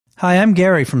Hi, I'm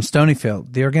Gary from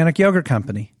Stonyfield, the organic yogurt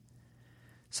company.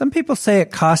 Some people say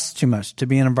it costs too much to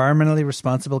be an environmentally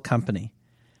responsible company,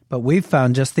 but we've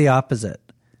found just the opposite.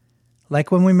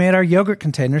 Like when we made our yogurt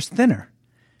containers thinner.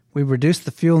 We reduced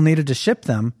the fuel needed to ship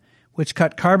them, which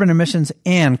cut carbon emissions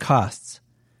and costs.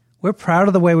 We're proud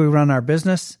of the way we run our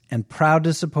business and proud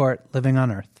to support Living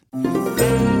on Earth.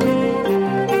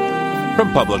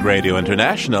 From Public Radio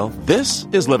International, this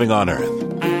is Living on Earth.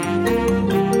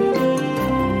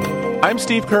 I'm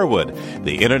Steve Curwood.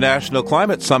 The International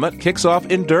Climate Summit kicks off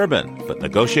in Durban, but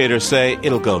negotiators say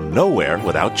it'll go nowhere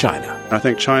without China. I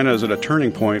think China is at a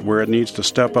turning point where it needs to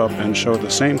step up and show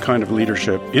the same kind of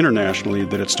leadership internationally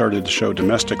that it started to show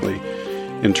domestically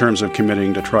in terms of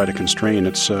committing to try to constrain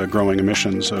its growing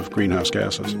emissions of greenhouse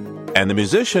gases. And the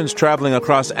musicians traveling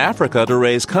across Africa to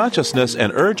raise consciousness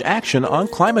and urge action on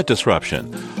climate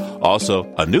disruption.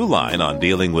 Also, a new line on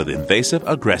dealing with invasive,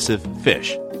 aggressive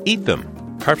fish. Eat them.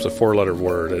 Carp's a four-letter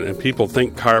word, and people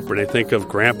think carp or they think of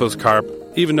grandpa's carp.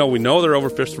 Even though we know they're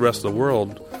overfished the rest of the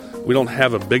world, we don't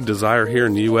have a big desire here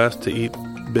in the U.S. to eat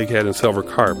bighead and silver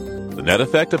carp. The net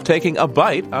effect of taking a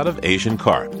bite out of Asian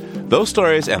carp. Those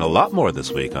stories and a lot more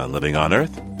this week on Living on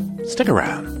Earth. Stick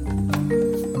around.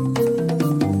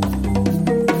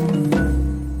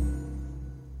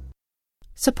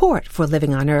 Support for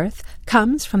Living on Earth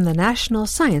comes from the National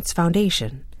Science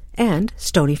Foundation and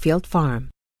Stonyfield Farm.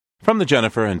 From the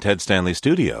Jennifer and Ted Stanley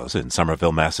Studios in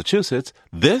Somerville, Massachusetts,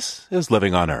 this is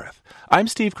Living on Earth. I'm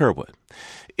Steve Curwood.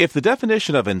 If the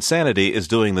definition of insanity is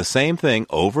doing the same thing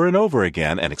over and over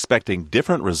again and expecting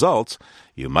different results,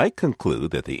 you might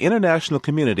conclude that the international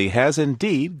community has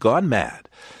indeed gone mad.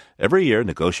 Every year,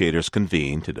 negotiators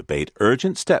convene to debate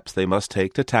urgent steps they must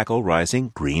take to tackle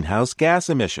rising greenhouse gas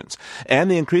emissions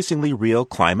and the increasingly real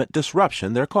climate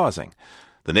disruption they're causing.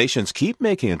 The nations keep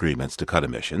making agreements to cut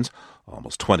emissions.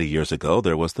 Almost 20 years ago,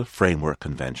 there was the Framework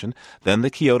Convention, then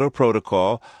the Kyoto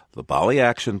Protocol, the Bali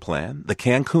Action Plan, the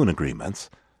Cancun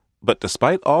Agreements. But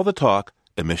despite all the talk,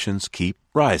 emissions keep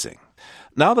rising.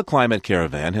 Now the climate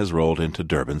caravan has rolled into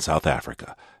Durban, South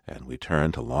Africa, and we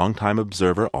turn to longtime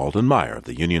observer Alden Meyer of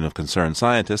the Union of Concerned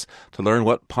Scientists to learn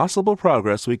what possible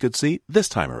progress we could see this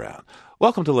time around.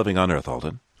 Welcome to Living on Earth,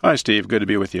 Alden. Hi, Steve. Good to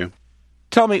be with you.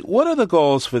 Tell me, what are the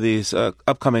goals for these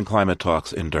upcoming climate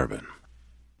talks in Durban?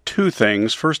 Two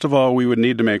things. First of all, we would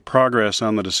need to make progress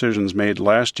on the decisions made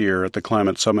last year at the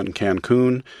Climate Summit in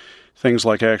Cancun. Things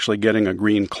like actually getting a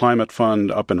green climate fund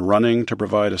up and running to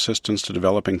provide assistance to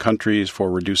developing countries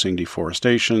for reducing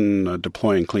deforestation,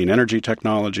 deploying clean energy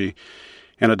technology,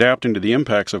 and adapting to the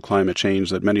impacts of climate change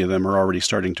that many of them are already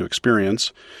starting to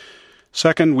experience.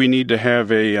 Second, we need to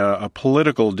have a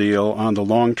political deal on the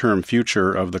long-term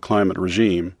future of the climate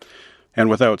regime. And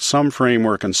without some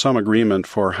framework and some agreement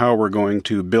for how we're going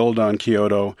to build on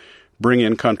Kyoto, bring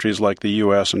in countries like the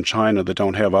U.S. and China that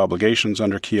don't have obligations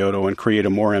under Kyoto, and create a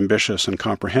more ambitious and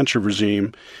comprehensive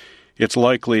regime, it's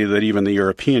likely that even the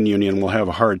European Union will have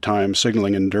a hard time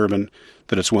signaling in Durban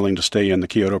that it's willing to stay in the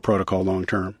Kyoto Protocol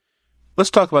long-term. Let's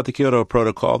talk about the Kyoto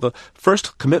Protocol. The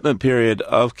first commitment period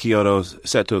of Kyoto is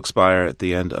set to expire at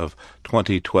the end of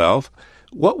 2012.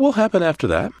 What will happen after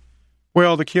that?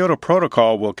 Well, the Kyoto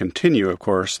Protocol will continue, of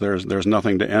course. There's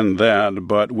nothing to end that,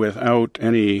 but without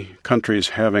any countries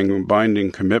having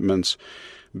binding commitments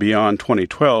beyond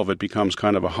 2012, it becomes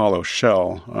kind of a hollow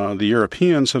shell. The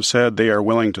Europeans have said they are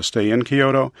willing to stay in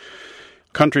Kyoto.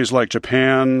 Countries like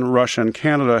Japan, Russia, and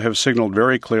Canada have signaled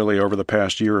very clearly over the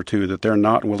past year or two that they're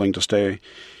not willing to stay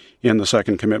in the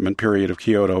second commitment period of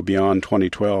Kyoto beyond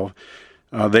 2012.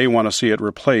 They want to see it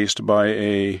replaced by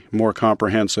a more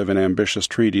comprehensive and ambitious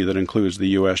treaty that includes the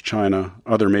U.S., China,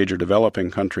 other major developing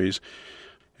countries.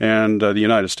 And the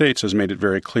United States has made it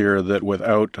very clear that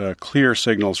without clear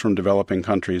signals from developing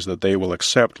countries that they will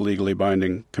accept legally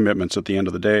binding commitments at the end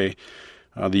of the day,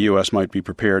 the U.S. might be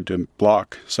prepared to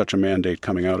block such a mandate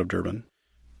coming out of Durban.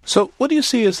 So what do you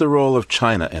see as the role of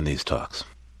China in these talks?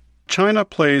 China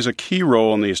plays a key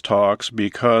role in these talks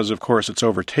because, of course, it's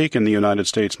overtaken the United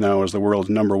States now as the world's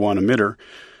number one emitter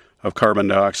of carbon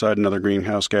dioxide and other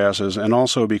greenhouse gases, and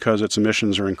also because its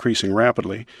emissions are increasing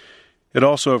rapidly. It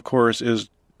also, of course, is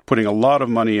putting a lot of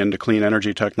money into clean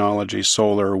energy technology,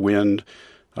 solar, wind,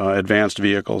 advanced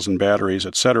vehicles and batteries,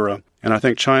 etc. And I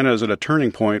think China is at a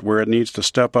turning point where it needs to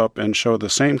step up and show the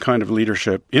same kind of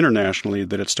leadership internationally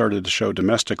that it started to show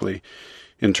domestically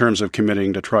in terms of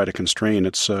committing to try to constrain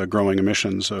its growing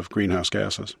emissions of greenhouse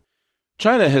gases.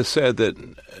 China has said that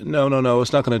no,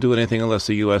 it's not going to do anything unless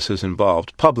the U.S. is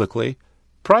involved publicly.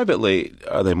 Privately,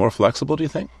 are they more flexible, do you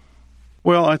think?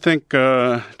 Well, I think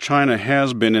China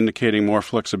has been indicating more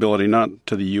flexibility, not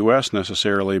to the U.S.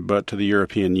 necessarily, but to the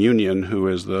European Union, who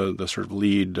is the sort of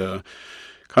lead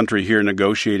country here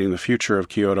negotiating the future of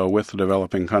Kyoto with the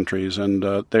developing countries. And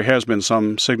there has been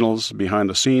some signals behind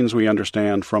the scenes, we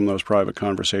understand, from those private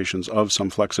conversations of some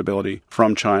flexibility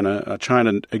from China.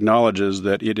 China acknowledges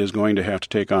that it is going to have to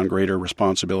take on greater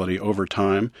responsibility over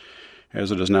time,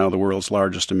 as it is now the world's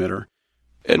largest emitter.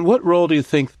 And what role do you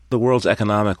think the world's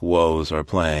economic woes are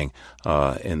playing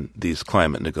in these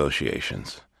climate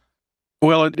negotiations?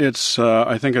 Well, it's,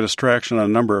 I think, a distraction on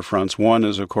a number of fronts. One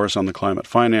is, of course, on the climate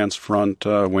finance front.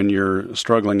 When you're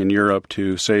struggling in Europe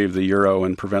to save the euro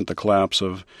and prevent the collapse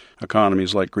of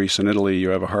economies like Greece and Italy, you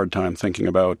have a hard time thinking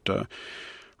about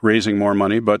raising more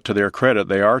money. But to their credit,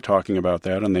 they are talking about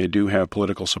that, and they do have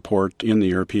political support in the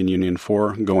European Union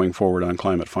for going forward on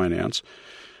climate finance.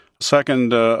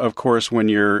 Second, of course, when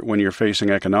you're facing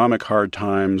economic hard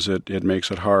times, it makes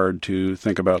it hard to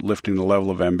think about lifting the level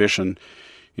of ambition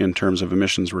in terms of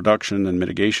emissions reduction and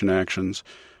mitigation actions.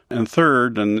 And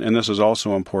third, and this is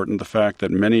also important, the fact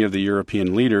that many of the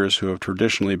European leaders who have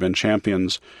traditionally been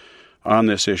champions on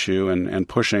this issue and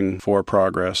pushing for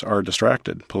progress are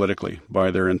distracted politically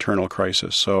by their internal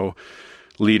crisis. So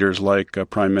leaders like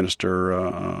Prime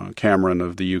Minister Cameron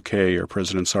of the UK or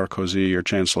President Sarkozy or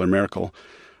Chancellor Merkel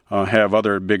have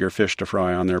other bigger fish to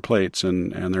fry on their plates,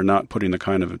 and they're not putting the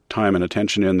kind of time and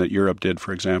attention in that Europe did,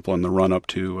 for example, in the run-up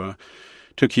to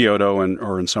Kyoto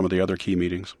or in some of the other key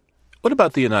meetings. What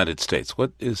about the United States?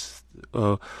 What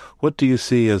do you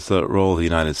see as the role of the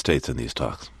United States in these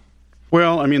talks?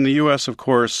 Well, I mean, the U.S., of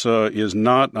course, is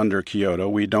not under Kyoto.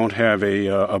 We don't have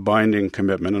a binding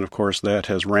commitment, and of course that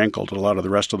has rankled a lot of the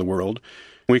rest of the world.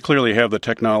 We clearly have the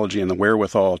technology and the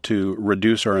wherewithal to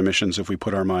reduce our emissions if we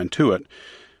put our mind to it.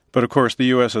 But of course, the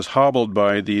U.S. is hobbled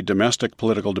by the domestic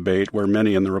political debate where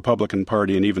many in the Republican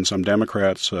Party and even some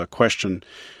Democrats question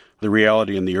the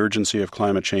reality and the urgency of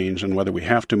climate change and whether we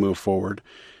have to move forward.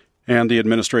 And the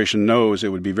administration knows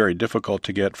it would be very difficult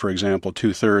to get, for example,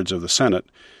 2/3 of the Senate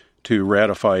to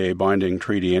ratify a binding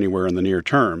treaty anywhere in the near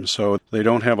term. So they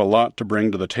don't have a lot to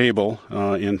bring to the table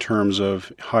in terms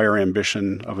of higher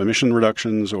ambition of emission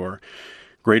reductions or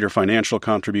greater financial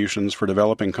contributions for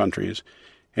developing countries.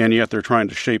 And yet they're trying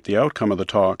to shape the outcome of the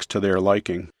talks to their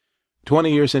liking.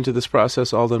 20 years into this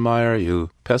process, Alden Meyer, are you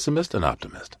pessimist and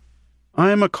optimist?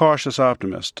 I am a cautious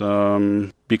optimist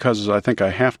because I think I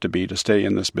have to be to stay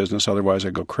in this business. Otherwise, I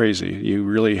go crazy. You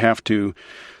really have to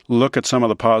look at some of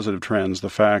the positive trends. The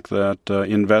fact that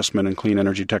investment in clean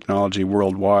energy technology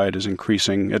worldwide is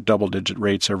increasing at double-digit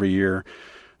rates every year.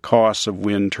 Costs of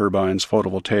wind turbines,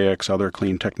 photovoltaics, other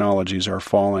clean technologies are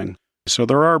falling. So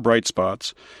there are bright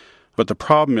spots. But the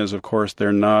problem is, of course,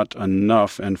 they're not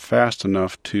enough and fast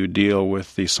enough to deal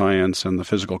with the science and the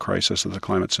physical crisis that the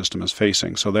climate system is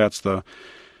facing. So that's the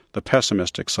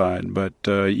pessimistic side. But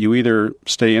you either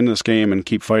stay in this game and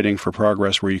keep fighting for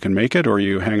progress where you can make it, or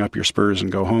you hang up your spurs and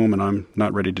go home, and I'm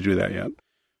not ready to do that yet.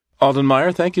 Alden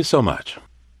Meyer, thank you so much.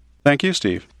 Thank you,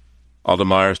 Steve. Alden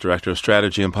Meyer is Director of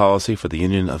Strategy and Policy for the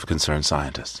Union of Concerned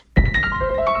Scientists.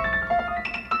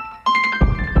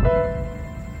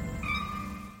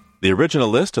 The original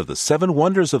list of the 7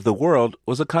 wonders of the world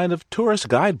was a kind of tourist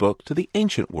guidebook to the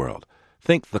ancient world.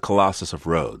 Think the Colossus of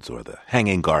Rhodes or the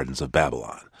Hanging Gardens of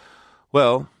Babylon.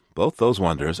 Well, both those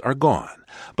wonders are gone.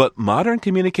 But modern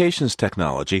communications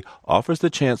technology offers the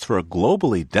chance for a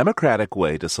globally democratic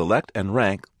way to select and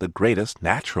rank the greatest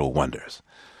natural wonders.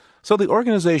 So the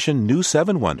organization New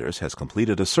 7 Wonders has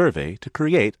completed a survey to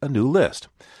create a new list.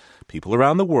 People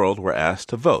around the world were asked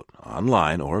to vote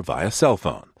online or via cell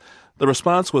phone. The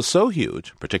response was so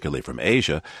huge, particularly from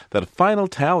Asia, that a final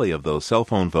tally of those cell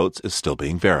phone votes is still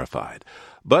being verified.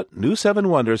 But New 7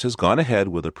 Wonders has gone ahead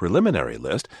with a preliminary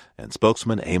list, and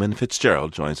spokesman Eamon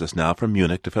Fitzgerald joins us now from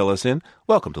Munich to fill us in.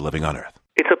 Welcome to Living on Earth.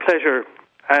 It's a pleasure,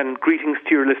 and greetings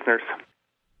to your listeners.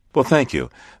 Well, thank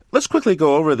you. Let's quickly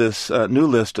go over this new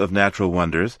list of natural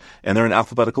wonders, and they're in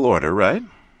alphabetical order, right?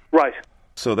 Right.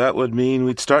 So that would mean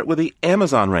we'd start with the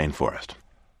Amazon rainforest.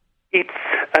 It's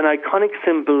an iconic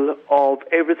symbol of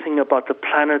everything about the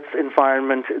planet's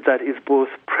environment that is both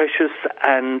precious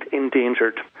and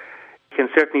endangered. And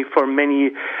certainly for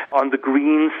many on the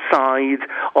green side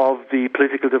of the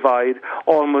political divide,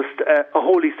 almost a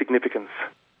holy significance.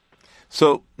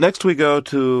 So next we go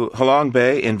to Halong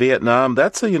Bay in Vietnam.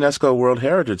 That's a UNESCO World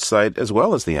Heritage Site as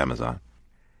well as the Amazon.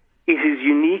 It is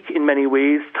unique in many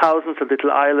ways, thousands of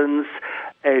little islands,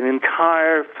 an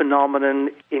entire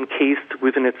phenomenon encased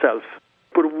within itself.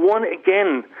 But one,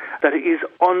 again, that is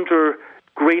under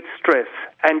great stress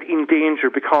and in danger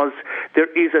because there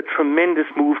is a tremendous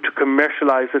move to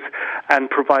commercialize it and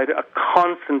provide a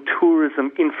constant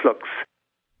tourism influx.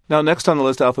 Now, next on the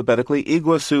list alphabetically,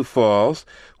 Iguazu Falls,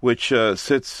 which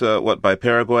sits, by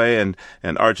Paraguay and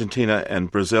Argentina and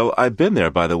Brazil. I've been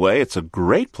there, by the way. It's a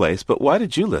great place, but why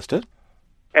did you list it?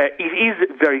 It is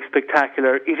very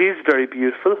spectacular. It is very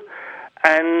beautiful.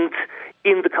 And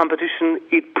in the competition,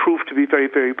 it proved to be very,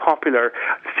 very popular.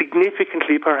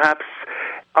 Significantly, perhaps,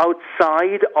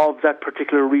 outside of that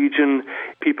particular region,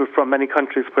 people from many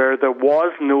countries where there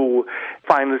was no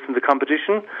finalist in the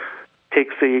competition,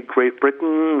 take, say, Great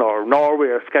Britain or Norway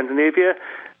or Scandinavia,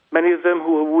 many of them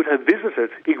who would have visited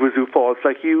Iguazu Falls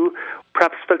like you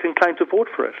perhaps felt inclined to vote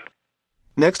for it.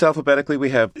 Next, alphabetically,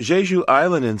 we have Jeju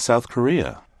Island in South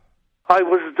Korea. I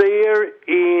was there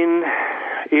in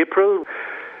April,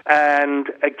 and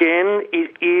again,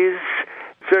 it is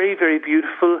very, very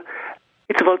beautiful.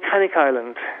 It's a volcanic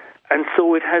island, and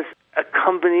so it has a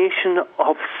combination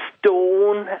of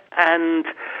stone and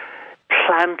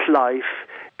plant life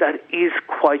that is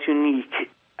quite unique.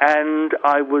 And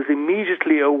I was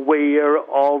immediately aware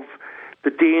of the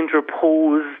danger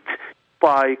posed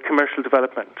by commercial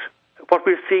development. What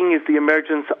we're seeing is the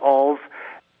emergence of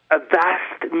a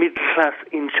vast middle class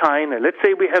in China. Let's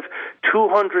say we have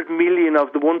 200 million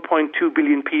of the 1.2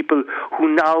 billion people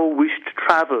who now wish to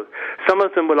travel. Some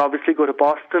of them will obviously go to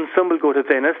Boston, some will go to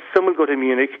Venice, some will go to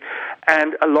Munich,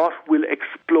 and a lot will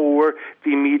explore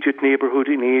the immediate neighborhood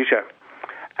in Asia.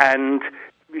 And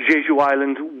Jeju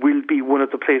Island will be one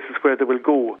of the places where they will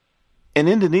go. In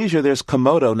Indonesia, there's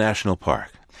Komodo National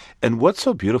Park. And what's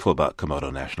so beautiful about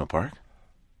Komodo National Park?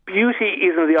 Beauty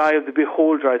is in the eye of the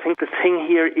beholder. I think the thing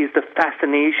here is the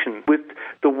fascination with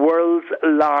the world's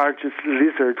largest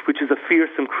lizard, which is a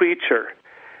fearsome creature.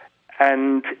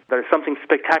 And there's something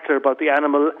spectacular about the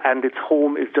animal, and its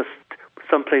home is just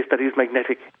someplace that is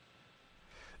magnetic.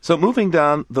 So moving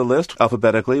down the list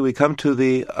alphabetically, we come to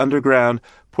the underground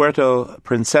Puerto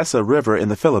Princesa River in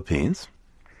the Philippines.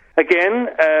 Again,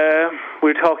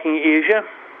 we're talking Asia.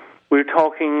 We're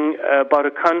talking about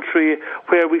a country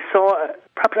where we saw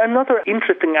perhaps another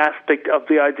interesting aspect of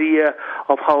the idea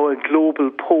of how a global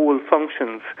pole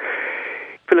functions.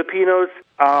 Filipinos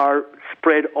are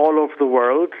spread all over the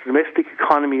world. The domestic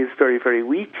economy is very, very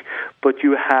weak, but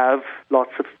you have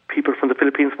lots of people from the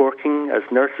Philippines working as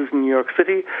nurses in New York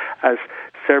City, as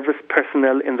service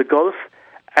personnel in the Gulf,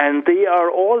 and they are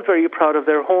all very proud of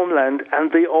their homeland,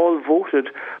 and they all voted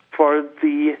for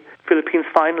the Philippines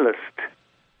finalist.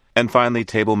 And finally,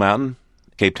 Table Mountain,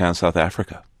 Cape Town, South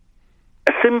Africa.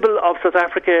 A symbol of South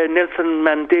Africa, Nelson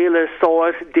Mandela saw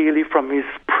it daily from his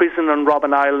prison on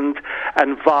Robben Island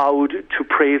and vowed to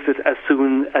praise it as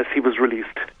soon as he was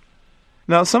released.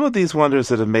 Now, some of these wonders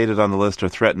that have made it on the list are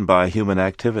threatened by human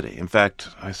activity. In fact,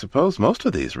 I suppose most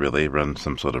of these really run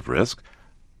some sort of risk.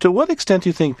 To what extent do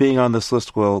you think being on this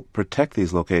list will protect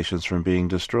these locations from being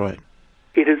destroyed?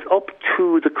 It is up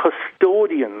to the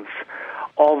custodians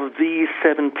of these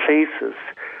 7 places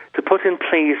to put in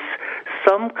place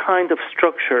some kind of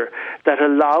structure that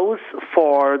allows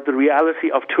for the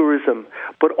reality of tourism,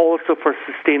 but also for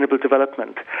sustainable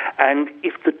development. And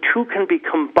if the two can be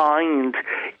combined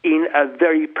in a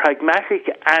very pragmatic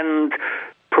and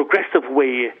progressive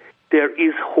way, there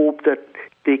is hope that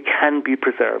they can be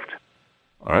preserved.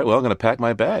 All right, well, I'm going to pack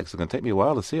my bags. It's going to take me a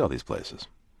while to see all these places.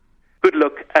 Good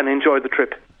luck and enjoy the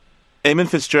trip. Eamon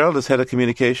Fitzgerald is Head of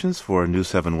Communications for New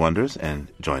 7 Wonders and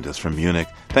joined us from Munich.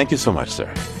 Thank you so much,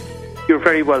 sir. You're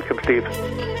very welcome, Steve.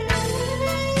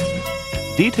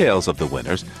 Details of the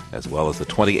winners, as well as the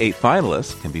 28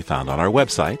 finalists, can be found on our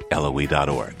website,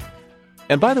 LOE.org.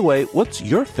 And by the way, what's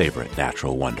your favorite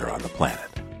natural wonder on the planet?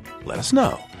 Let us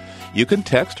know. You can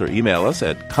text or email us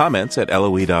at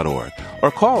comments@LOE.org or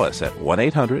call us at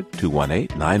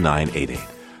 1-800-218-9988.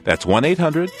 That's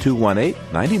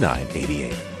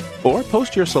 1-800-218-9988. Or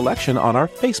post your selection on our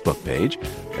Facebook page.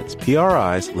 That's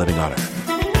PRI's Living on Earth.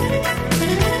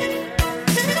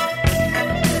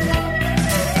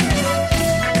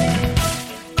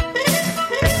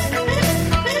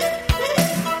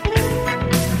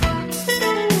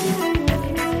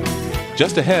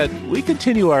 Just ahead, we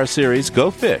continue our series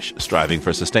Go Fish, striving for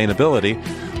sustainability,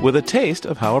 with a taste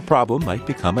of how a problem might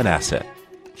become an asset.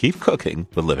 Keep cooking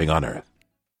with Living on Earth.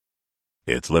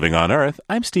 It's Living on Earth.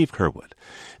 I'm Steve Curwood.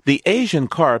 The Asian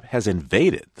carp has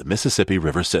invaded the Mississippi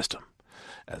River system.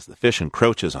 As the fish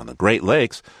encroaches on the Great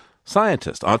Lakes,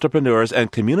 scientists, entrepreneurs,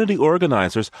 and community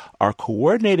organizers are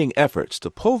coordinating efforts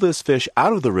to pull this fish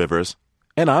out of the rivers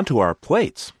and onto our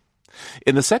plates.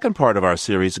 In the second part of our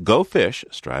series, Go Fish,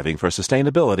 Striving for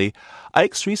Sustainability,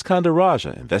 Ike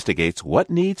Sriskandarajah investigates what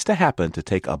needs to happen to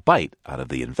take a bite out of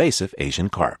the invasive Asian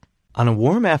carp. On a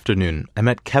warm afternoon, I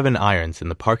met Kevin Irons in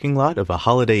the parking lot of a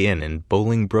Holiday Inn in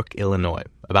Bolingbrook, Illinois,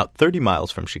 about 30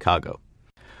 miles from Chicago.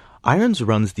 Irons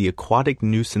runs the Aquatic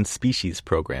Nuisance Species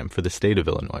Program for the state of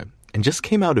Illinois and just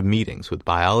came out of meetings with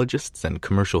biologists and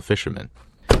commercial fishermen.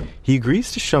 He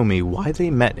agrees to show me why they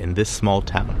met in this small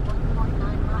town.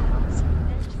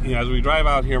 As we drive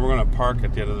out here, we're going to park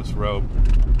at the end of this road.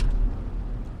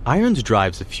 Irons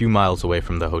drives a few miles away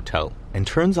from the hotel and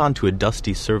turns onto a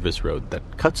dusty service road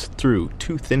that cuts through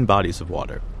two thin bodies of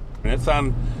water. And it's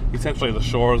on essentially the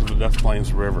shores of the Des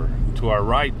Plaines River. And to our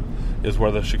right is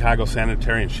where the Chicago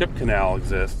Sanitary and Ship Canal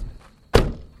exists.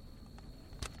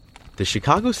 The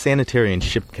Chicago Sanitary and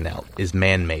Ship Canal is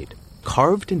man-made,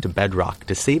 carved into bedrock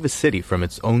to save a city from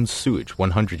its own sewage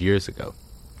 100 years ago.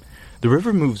 The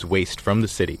river moves waste from the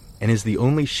city and is the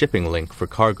only shipping link for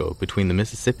cargo between the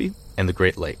Mississippi and the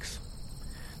Great Lakes.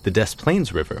 The Des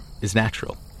Plaines River is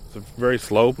natural. It's a very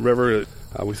slow river.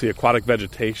 We see aquatic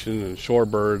vegetation and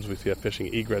shorebirds. We see a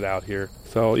fishing egret out here.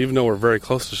 So even though we're very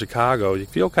close to Chicago, you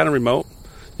feel kind of remote.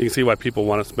 You can see why people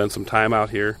want to spend some time out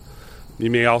here.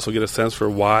 You may also get a sense for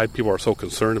why people are so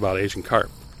concerned about Asian carp.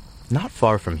 Not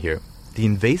far from here, the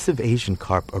invasive Asian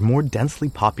carp are more densely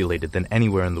populated than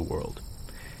anywhere in the world.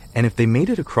 And if they made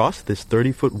it across this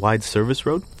 30-foot wide service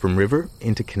road from river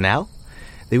into canal,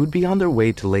 they would be on their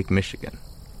way to Lake Michigan.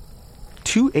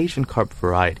 Two Asian carp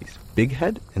varieties,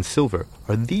 bighead and silver,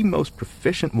 are the most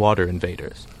proficient water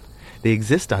invaders. They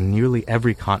exist on nearly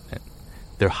every continent.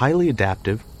 They're highly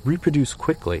adaptive, reproduce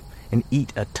quickly, and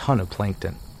eat a ton of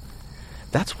plankton.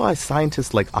 That's why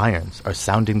scientists like Irons are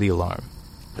sounding the alarm.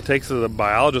 It takes the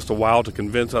biologist a while to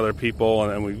convince other people,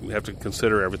 and we have to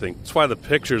consider everything. That's why the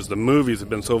pictures, the movies have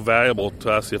been so valuable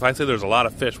to us. If I say there's a lot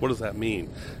of fish, what does that mean?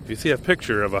 If you see a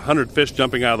picture of 100 fish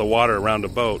jumping out of the water around a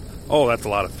boat, oh, that's a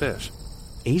lot of fish.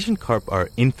 Asian carp are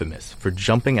infamous for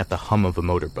jumping at the hum of a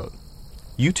motorboat.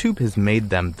 YouTube has made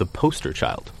them the poster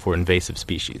child for invasive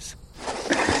species.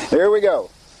 Here we go.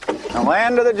 The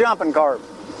land of the jumping carp.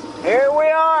 Here we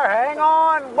are. Hang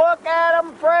on. Look at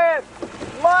them, Fred.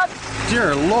 Look.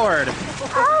 Dear Lord.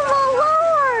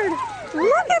 Oh, my Lord.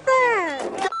 Look at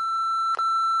that.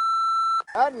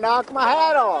 I'd knock my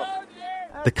hat off.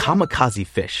 The kamikaze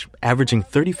fish, averaging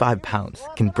 35 pounds,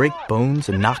 can break bones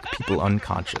and knock people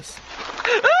unconscious.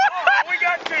 We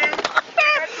got two.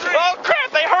 Oh,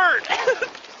 crap, they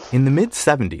hurt. In the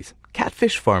mid-70s,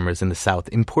 catfish farmers in the South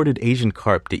imported Asian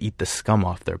carp to eat the scum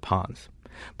off their ponds.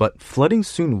 But flooding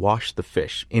soon washed the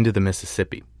fish into the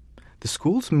Mississippi. The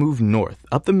schools moved north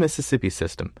up the Mississippi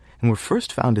system and were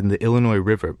first found in the Illinois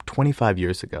River 25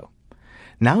 years ago.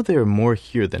 Now they are more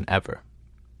here than ever.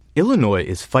 Illinois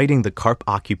is fighting the carp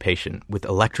occupation with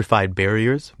electrified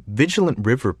barriers, vigilant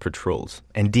river patrols,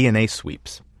 and DNA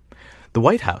sweeps. The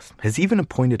White House has even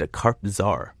appointed a carp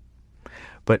czar.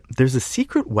 But there's a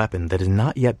secret weapon that has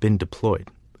not yet been deployed,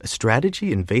 a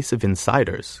strategy invasive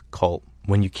insiders call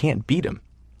when you can't beat 'em,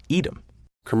 eat 'em.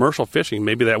 Commercial fishing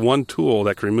may be that one tool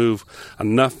that can remove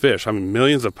enough fish,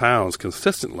 millions of pounds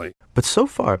consistently. But so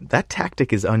far, that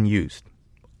tactic is unused,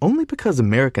 only because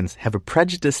Americans have a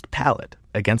prejudiced palate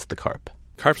against the carp.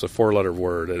 Carp's a four-letter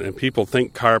word, and people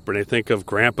think carp and they think of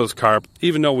grandpa's carp.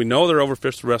 Even though we know they're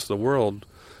overfished the rest of the world,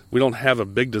 we don't have a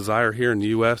big desire here in the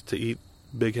U.S. to eat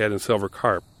bighead and silver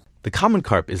carp. The common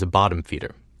carp is a bottom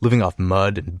feeder, living off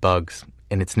mud and bugs,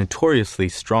 and it's notoriously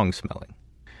strong-smelling.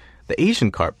 The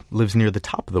Asian carp lives near the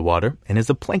top of the water and is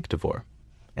a planktivore,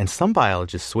 and some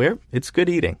biologists swear it's good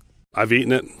eating. I've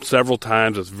eaten it several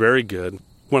times. It's very good.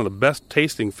 One of the best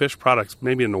tasting fish products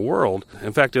maybe in the world.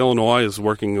 In fact, Illinois is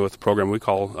working with a program we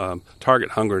call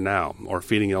Target Hunger Now, or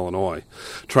Feeding Illinois,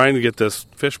 trying to get this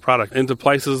fish product into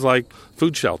places like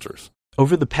food shelters.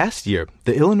 Over the past year,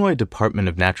 the Illinois Department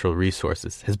of Natural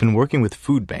Resources has been working with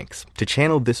food banks to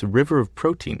channel this river of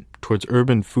protein towards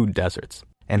urban food deserts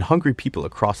and hungry people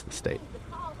across the state.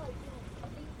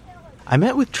 I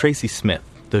met with Tracy Smith,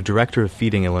 the director of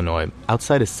Feeding Illinois,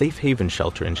 outside a safe haven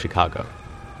shelter in Chicago.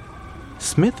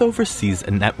 Smith oversees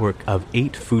a network of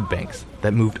 8 food banks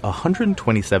that moved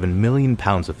 127 million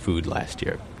pounds of food last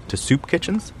year to soup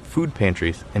kitchens, food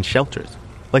pantries, and shelters,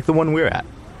 like the one we're at.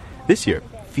 This year,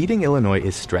 Feeding Illinois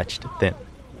is stretched thin.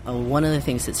 One of the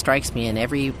things that strikes me in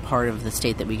every part of the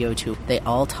state that we go to, they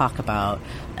all talk about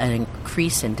an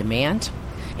increase in demand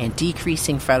and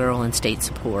decreasing federal and state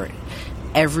support.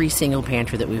 Every single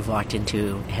pantry that we've walked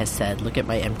into has said, look at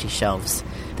my empty shelves.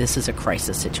 This is a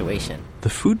crisis situation. The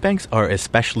food banks are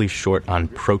especially short on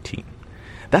protein.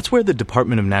 That's where the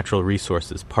Department of Natural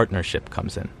Resources partnership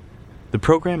comes in. The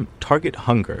program Target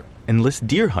Hunger enlists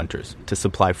deer hunters to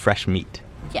supply fresh meat.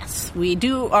 Yes, we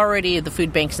do already. The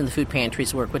food banks and the food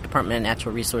pantries work with Department of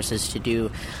Natural Resources to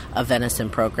do a venison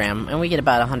program, and we get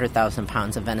about 100,000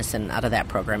 pounds of venison out of that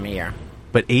program a year.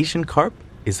 But Asian carp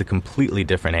is a completely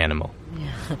different animal.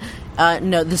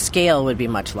 No, the scale would be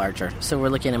much larger. So we're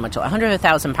looking at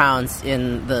 100,000 pounds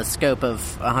in the scope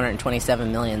of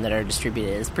 127 million that are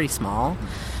distributed is pretty small.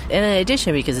 And in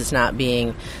addition, because it's not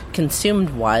being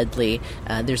consumed widely,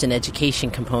 there's an education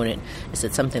component. Is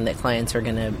it something that clients are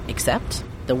going to accept?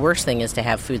 The worst thing is to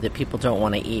have food that people don't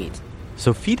want to eat.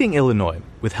 So Feeding Illinois,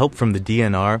 with help from the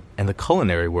DNR and the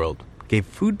culinary world, gave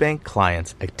food bank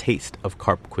clients a taste of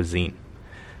carp cuisine.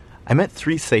 I met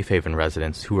 3 Safe Haven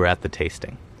residents who were at the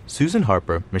tasting. Susan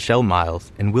Harper, Michelle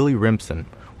Miles, and Willie Rimpson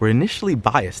were initially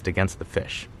biased against the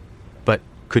fish. But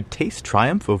could taste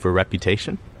triumph over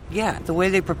reputation? Yeah, the way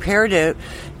they prepared it,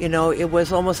 it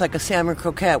was almost like a salmon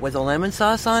croquette with a lemon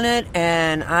sauce on it,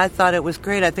 and I thought it was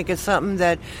great. I think it's something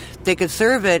that they could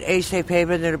serve at Safe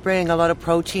Haven that would bring a lot of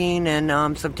protein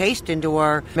and some taste into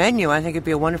our menu. I think it'd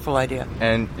be a wonderful idea.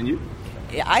 And you?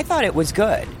 I thought it was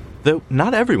good. Though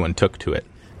not everyone took to it.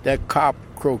 That carp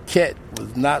croquette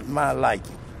was not my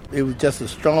liking. It was just a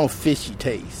strong fishy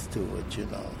taste to it,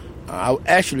 I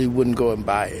actually wouldn't go and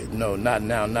buy it. No, not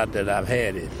now, not that I've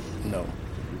had it, no.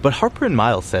 But Harper and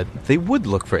Miles said they would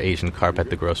look for Asian carp at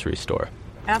the grocery store.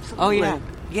 Absolutely. Oh, yeah.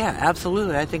 Yeah,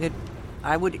 absolutely. I think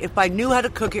I would, if I knew how to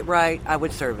cook it right, I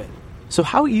would serve it. So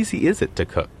how easy is it to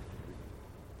cook?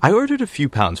 I ordered a few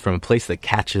pounds from a place that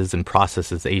catches and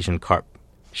processes Asian carp,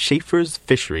 Schaefer's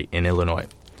Fishery in Illinois.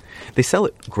 They sell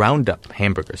it ground up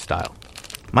hamburger style.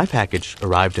 My package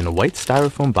arrived in a white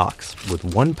styrofoam box with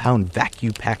 1-pound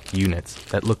vacuum-packed units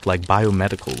that looked like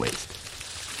biomedical waste.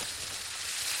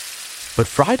 But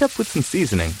fried up with some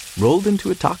seasoning, rolled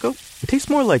into a taco, it tastes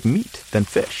more like meat than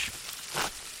fish.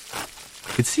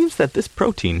 It seems that this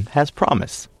protein has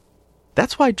promise.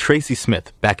 That's why Tracy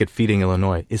Smith, back at Feeding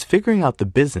Illinois, is figuring out the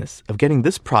business of getting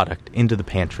this product into the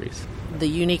pantries. The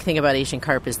unique thing about Asian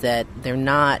carp is that they're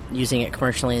not using it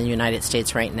commercially in the United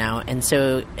States right now. And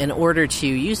so in order to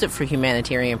use it for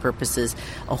humanitarian purposes,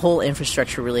 a whole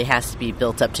infrastructure really has to be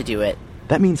built up to do it.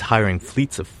 That means hiring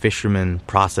fleets of fishermen,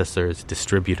 processors,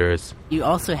 distributors. You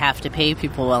also have to pay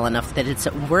people well enough that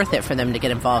it's worth it for them to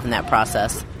get involved in that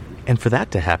process. And for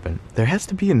that to happen, there has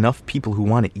to be enough people who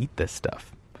want to eat this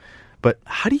stuff. But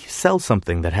how do you sell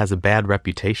something that has a bad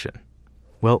reputation?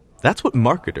 Well, that's what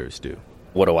marketers do.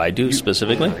 What do I do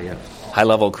specifically?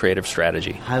 High-level creative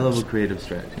strategy. High-level creative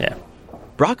strategy. Yeah.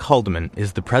 Brock Haldeman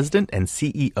is the president and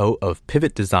CEO of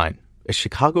Pivot Design, a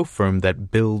Chicago firm that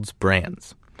builds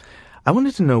brands. I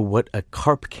wanted to know what a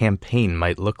carp campaign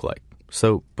might look like.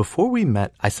 So before we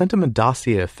met, I sent him a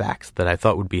dossier of facts that I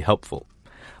thought would be helpful,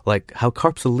 like how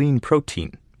carp's a lean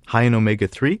protein, high in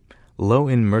omega-3, low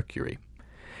in mercury.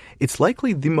 It's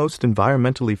likely the most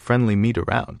environmentally friendly meat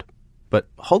around. But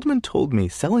Haldeman told me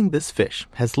selling this fish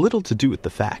has little to do with the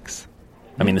facts.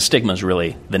 I mean, the stigma is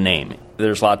really the name.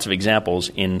 There's lots of examples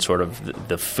in sort of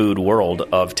the food world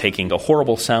of taking a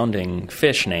horrible-sounding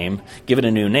fish name, give it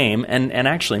a new name, and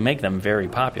actually make them very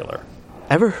popular.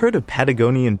 Ever heard of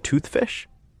Patagonian toothfish?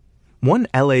 One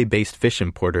LA-based fish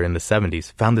importer in the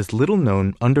 70s found this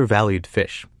little-known, undervalued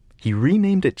fish. He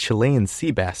renamed it Chilean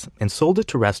sea bass and sold it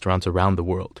to restaurants around the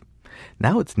world.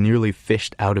 Now it's nearly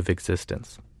fished out of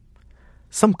existence.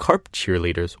 Some carp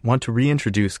cheerleaders want to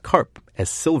reintroduce carp as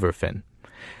silverfin.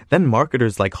 Then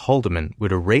marketers like Haldeman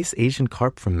would erase Asian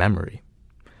carp from memory.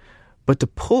 But to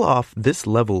pull off this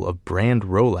level of brand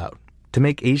rollout, to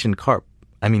make Asian carp,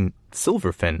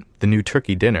 silverfin, the new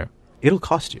turkey dinner, it'll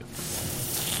cost you.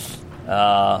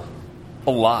 A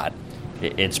lot.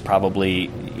 It's probably,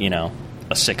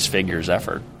 a 6 figures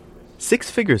effort.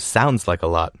 6 figures sounds like a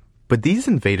lot. But these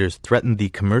invaders threaten the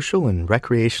commercial and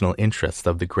recreational interests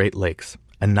of the Great Lakes,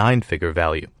 a 9-figure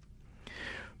value.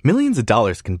 Millions of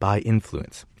dollars can buy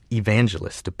influence,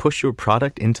 evangelists to push your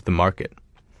product into the market.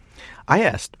 I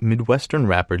asked Midwestern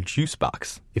rapper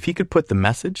Juicebox if he could put the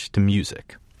message to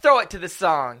music. Throw it to the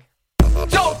song.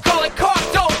 Don't call it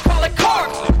carp, don't call it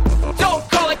carp. Don't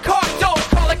call it carp, don't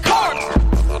call it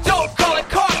carp. Don't call it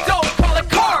carp, don't call it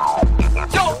carp.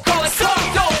 Don't call it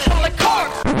carp, don't call it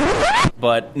carp.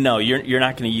 But no, you're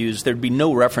not going to use, there'd be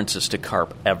no references to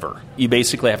carp ever. You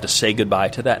basically have to say goodbye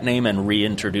to that name and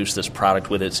reintroduce this product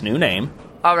with its new name.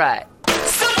 All right.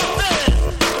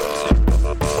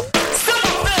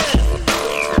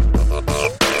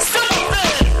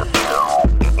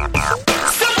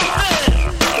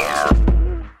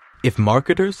 If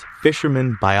marketers,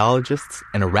 fishermen, biologists,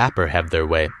 and a rapper have their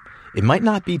way, it might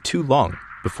not be too long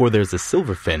before there's a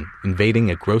silverfin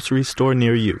invading a grocery store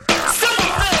near you.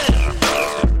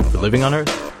 For Living on Earth,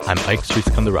 I'm Ike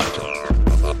Sriskandarajah.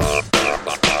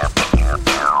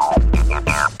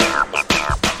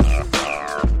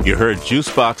 You heard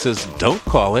Juice Box's Don't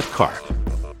Call It Carp.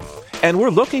 And we're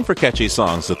looking for catchy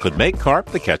songs that could make carp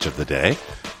the catch of the day.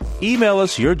 Email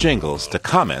us your jingles to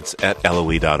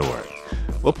comments@LOE.org.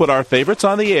 We'll put our favorites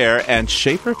on the air, and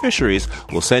Schaefer Fisheries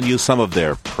will send you some of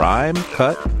their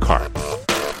prime-cut carp.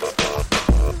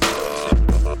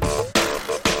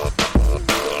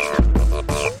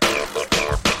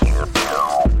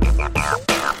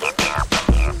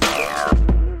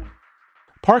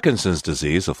 Parkinson's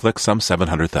disease afflicts some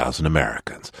 700,000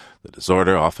 Americans. The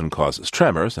disorder often causes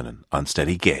tremors and an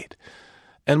unsteady gait.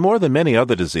 And more than many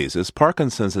other diseases,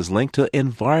 Parkinson's is linked to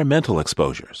environmental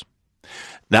exposures.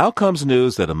 Now comes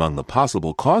news that among the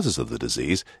possible causes of the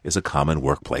disease is a common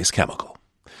workplace chemical.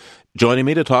 Joining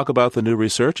me to talk about the new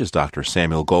research is Dr.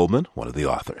 Samuel Goldman, one of the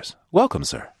authors. Welcome,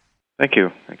 sir. Thank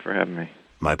you. Thanks for having me.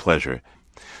 My pleasure.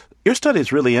 Your study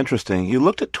is really interesting. You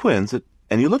looked at twins,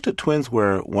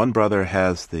 where one brother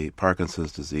has the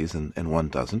Parkinson's disease and one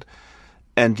doesn't.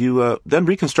 And you then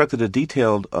reconstructed a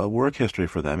detailed work history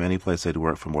for them, any place they'd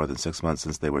worked for more than 6 months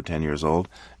since they were 10 years old.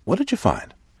 What did you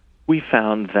find? We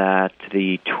found that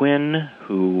the twin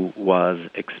who was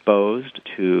exposed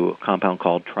to a compound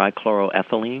called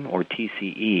trichloroethylene, or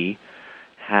TCE,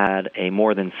 had a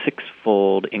more than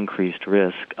six-fold increased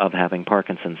risk of having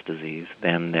Parkinson's disease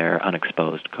than their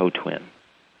unexposed co-twin.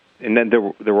 And then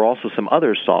there were also some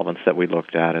other solvents that we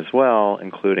looked at as well,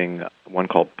 including one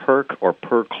called PERC, or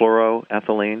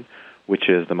perchloroethylene, which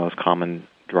is the most common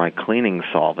dry cleaning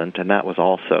solvent, and that was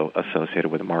also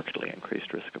associated with a markedly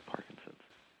increased risk of Parkinson's.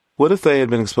 What if they had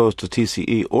been exposed to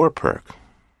TCE or PERC?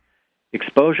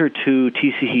 Exposure to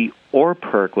TCE or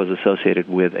PERC was associated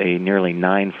with a nearly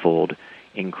ninefold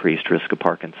increased risk of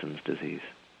Parkinson's disease.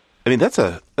 I mean, that's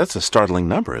a startling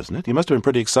number, isn't it? You must have been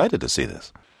pretty excited to see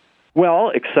this. Well,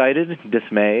 excited,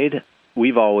 dismayed.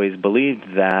 We've always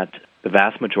believed that the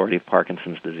vast majority of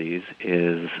Parkinson's disease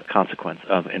is a consequence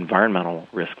of environmental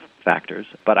risk factors.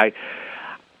 But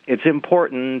it's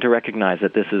important to recognize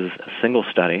that this is a single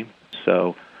study,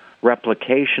 so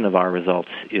replication of our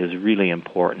results is really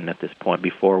important at this point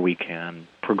before we can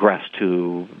progress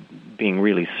to being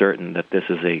really certain that this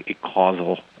is a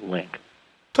causal link.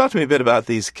 Talk to me a bit about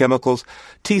these chemicals.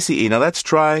 TCE, now that's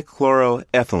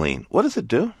trichloroethylene. What does it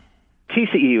do?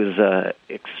 TCE was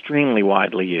extremely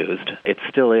widely used. It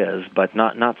still is, but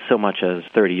not so much as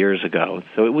 30 years ago.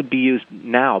 So it would be used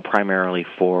now primarily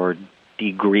for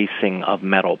degreasing of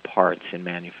metal parts in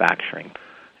manufacturing.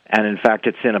 And in fact,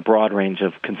 it's in a broad range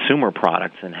of consumer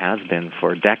products and has been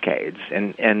for decades.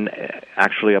 And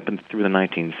actually up through the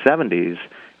 1970s,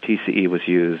 TCE was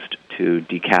used to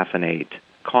decaffeinate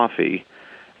coffee.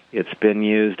 It's been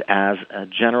used as a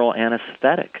general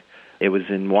anesthetic. It was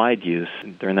in wide use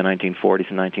during the 1940s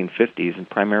and 1950s, and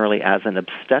primarily as an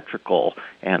obstetrical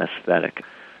anesthetic,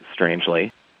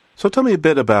 strangely. So tell me a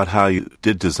bit about how you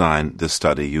did design this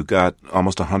study. You got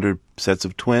almost 100 sets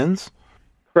of twins?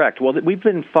 Correct. Well, we've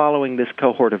been following this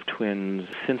cohort of twins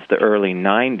since the early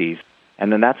 90s,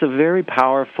 and then that's a very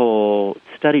powerful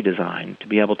study design to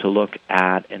be able to look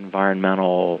at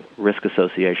environmental risk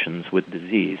associations with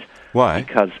disease. Why?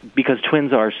 Because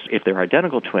twins are, if they're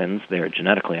identical twins, they're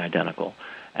genetically identical.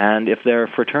 And if they're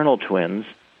fraternal twins,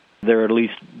 they're at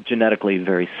least genetically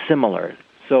very similar.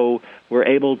 So we're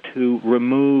able to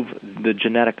remove the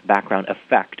genetic background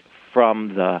effect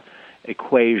from the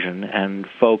equation and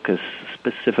focus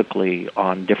specifically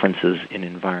on differences in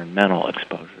environmental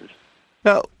exposures.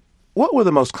 Now, what were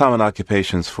the most common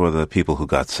occupations for the people who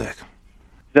got sick?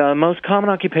 The most common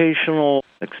occupational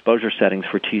exposure settings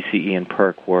for TCE and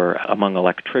PERC were among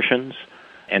electricians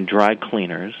and dry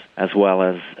cleaners, as well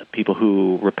as people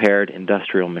who repaired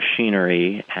industrial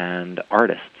machinery and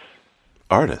artists.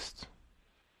 Artists?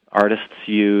 Artists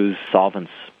use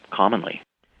solvents commonly.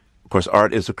 Of course,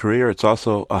 art is a career. It's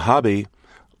also a hobby.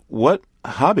 What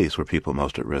hobbies were people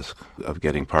most at risk of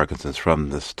getting Parkinson's from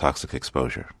this toxic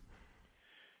exposure?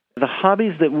 The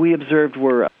hobbies that we observed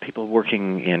were people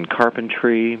working in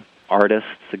carpentry, artists,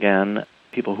 again,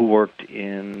 people who worked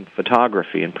in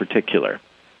photography in particular.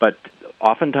 But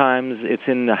oftentimes it's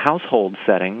in the household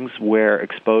settings where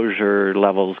exposure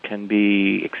levels can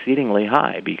be exceedingly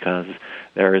high because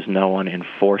there is no one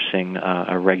enforcing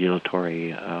a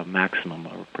regulatory maximum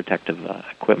or protective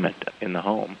equipment in the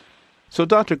home. So,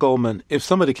 Dr. Goldman, if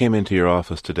somebody came into your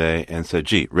office today and said,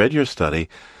 gee, read your study,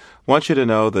 want you to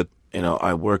know that,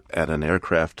 I worked at an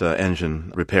aircraft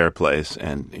engine repair place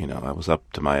and, I was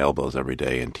up to my elbows every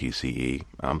day in TCE.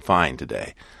 I'm fine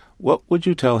today. what would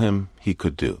you tell him he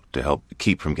could do to help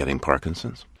keep from getting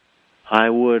Parkinson's? I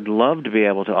would love to be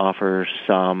able to offer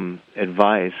some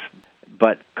advice,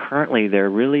 but currently there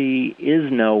really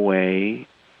is no way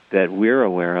that we're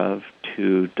aware of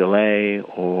to delay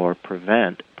or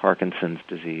prevent Parkinson's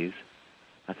disease.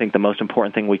 I think the most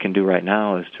important thing we can do right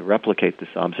now is to replicate this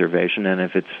observation, and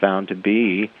if it's found to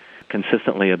be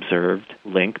consistently observed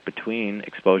link between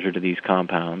exposure to these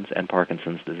compounds and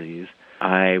Parkinson's disease,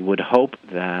 I would hope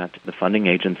that the funding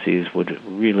agencies would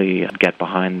really get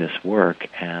behind this work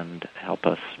and help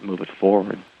us move it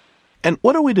forward. And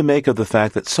what are we to make of the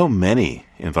fact that so many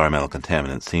environmental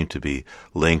contaminants seem to be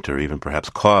linked or even perhaps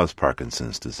cause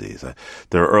Parkinson's disease?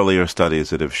 There are earlier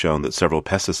studies that have shown that several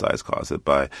pesticides cause it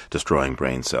by destroying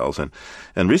brain cells.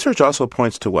 And research also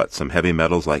points to what? Some heavy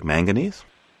metals like manganese?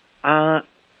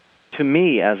 To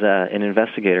me, as an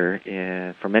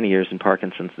investigator for many years in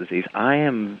Parkinson's disease, I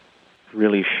am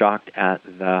really shocked at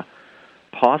the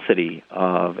paucity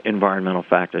of environmental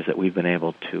factors that we've been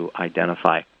able to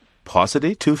identify.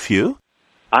 Paucity? Too few?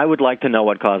 I would like to know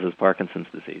what causes Parkinson's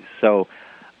disease. So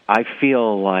I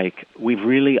feel like we've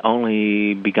really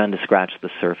only begun to scratch the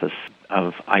surface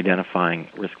of identifying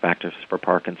risk factors for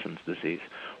Parkinson's disease.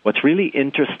 What's really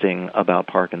interesting about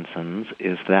Parkinson's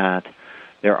is that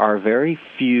there are very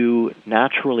few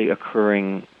naturally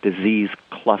occurring disease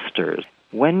clusters.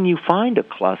 When you find a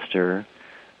cluster,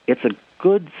 it's a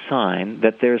good sign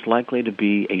that there's likely to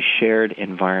be a shared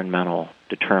environmental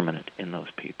determinant in those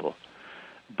people.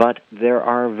 But there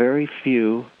are very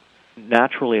few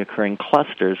naturally occurring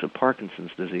clusters of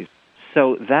Parkinson's disease.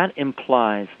 So that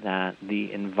implies that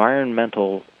the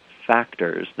environmental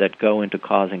factors that go into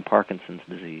causing Parkinson's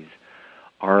disease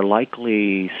are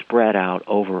likely spread out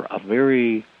over a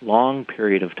very long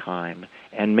period of time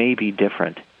and may be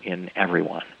different in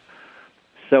everyone.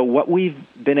 So what we've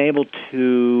been able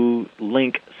to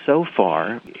link so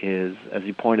far is, as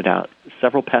you pointed out,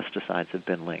 several pesticides have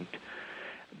been linked,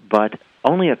 but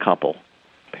only a couple,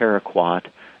 paraquat,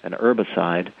 an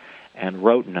herbicide, and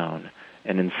rotenone,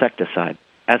 an insecticide.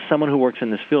 As someone who works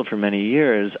in this field for many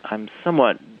years, I'm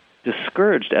somewhat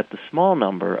discouraged at the small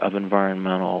number of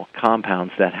environmental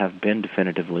compounds that have been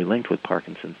definitively linked with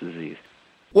Parkinson's disease.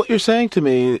 What you're saying to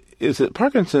me is that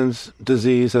Parkinson's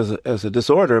disease as a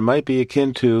disorder might be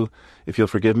akin to, if you'll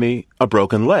forgive me, a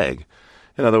broken leg.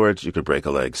 In other words, you could break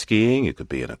a leg skiing, you could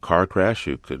be in a car crash,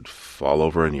 you could fall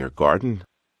over in your garden,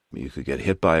 you could get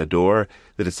hit by a door,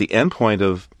 that it's the end point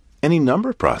of any number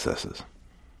of processes.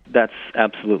 That's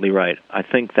absolutely right. I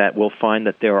think that we'll find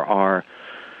that there are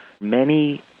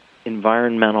many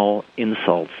environmental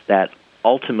insults that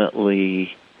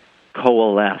ultimately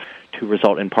coalesce to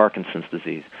result in Parkinson's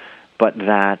disease, but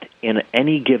that in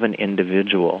any given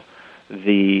individual,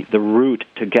 the route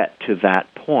to get to that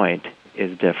point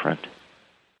is different.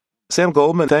 Sam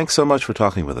Goldman, thanks so much for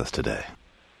talking with us today.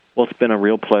 Well, it's been a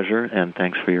real pleasure, and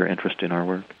thanks for your interest in our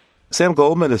work. Sam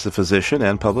Goldman is a physician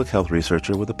and public health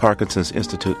researcher with the Parkinson's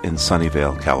Institute in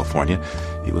Sunnyvale, California.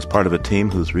 He was part of a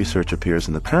team whose research appears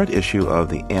in the current issue of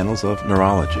the Annals of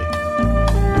Neurology.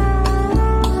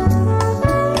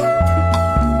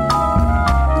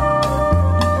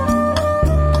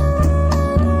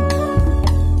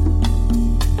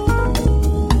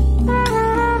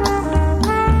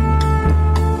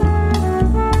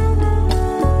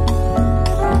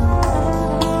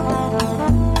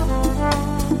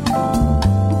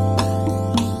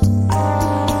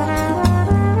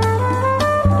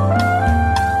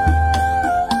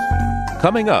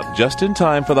 Coming up, just in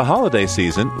time for the holiday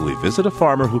season, we visit a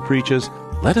farmer who preaches,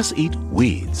 "Let us eat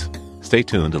weeds." Stay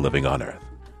tuned to Living on Earth.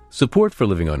 Support for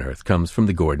Living on Earth comes from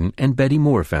the Gordon and Betty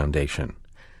Moore Foundation.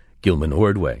 Gilman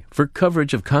Ordway for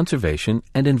coverage of conservation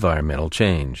and environmental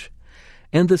change.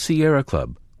 And the Sierra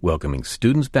Club, welcoming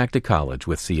students back to college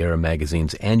with Sierra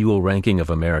Magazine's annual ranking of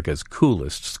America's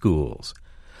coolest schools.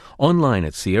 Online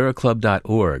at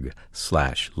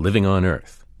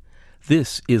sierraclub.org/livingonearth.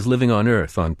 This is Living on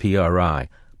Earth on PRI,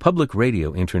 Public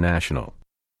Radio International.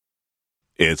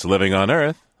 It's Living on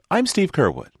Earth. I'm Steve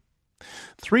Curwood.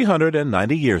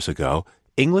 390 years ago,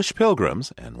 English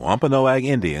pilgrims and Wampanoag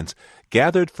Indians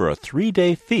gathered for a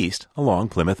 3-day feast along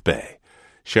Plymouth Bay,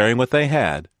 sharing what they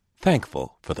had,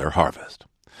 thankful for their harvest.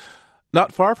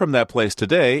 Not far from that place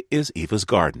today is Eva's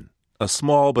Garden, a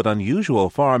small but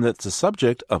unusual farm that's the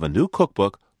subject of a new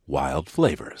cookbook, Wild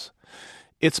Flavors.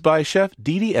 It's by Chef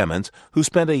Dee Dee Emmons, who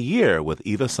spent a year with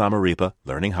Eva Samaripa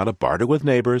learning how to barter with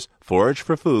neighbors, forage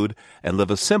for food, and live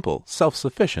a simple,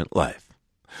 self-sufficient life.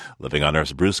 Living on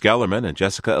Earth's Bruce Gellerman and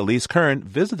Jessica Elise Kern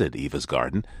visited Eva's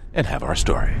Garden and have our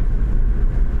story.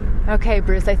 Okay,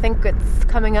 Bruce, I think it's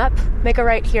coming up. Make a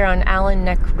right here on Allen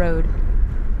Neck Road.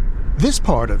 This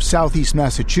part of southeast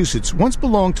Massachusetts once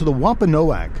belonged to the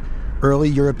Wampanoag. Early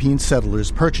European settlers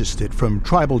purchased it from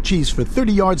tribal chiefs for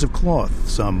 30 yards of cloth,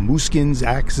 some moose skins,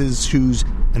 axes, shoes,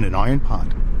 and an iron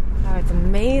pot. Oh, it's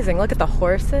amazing. Look at the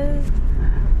horses.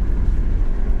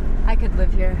 I could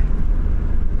live here.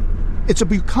 It's a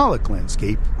bucolic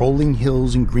landscape, rolling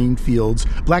hills and green fields,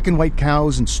 black and white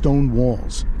cows and stone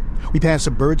walls. We pass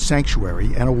a bird sanctuary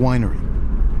and a winery.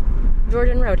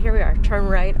 Jordan Road, here we are. Turn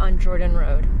right on Jordan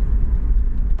Road.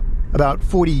 About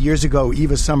 40 years ago,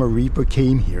 Eva Summer Reaper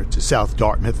came here to South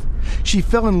Dartmouth. She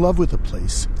fell in love with the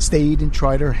place, stayed and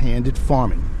tried her hand at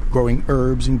farming, growing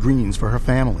herbs and greens for her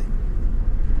family.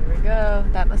 Here we go.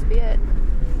 That must be it.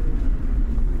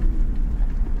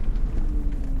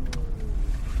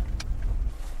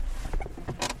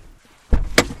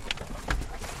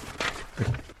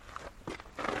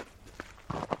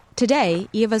 Today,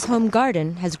 Eva's home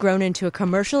garden has grown into a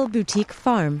commercial boutique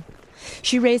farm.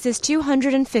 She raises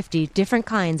 250 different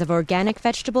kinds of organic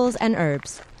vegetables and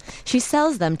herbs. She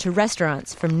sells them to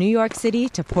restaurants from New York City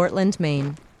to Portland,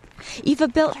 Maine. Eva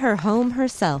built her home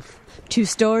herself. 2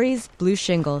 stories, blue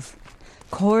shingles.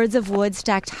 Cords of wood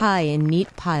stacked high in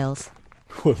neat piles.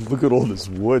 Well, look at all this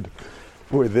wood.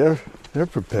 Boy, they're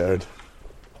prepared.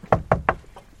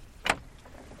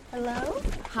 Hello?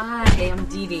 Hi, I'm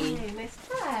Dee Dee. Hey, nice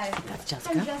try. That's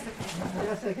Jessica. I'm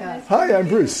Jessica. Hi, I'm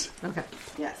Bruce. Okay.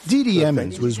 Yes. Dee Dee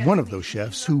Emmons was one of those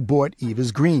chefs who bought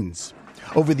Eva's greens.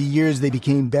 Over the years, they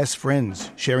became best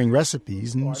friends, sharing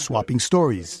recipes and swapping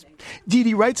stories. Dee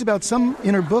Dee writes about some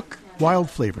in her book, Wild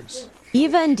Flavors.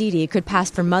 Eva and Dee Dee could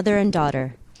pass for mother and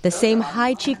daughter. The same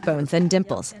high cheekbones and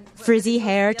dimples, frizzy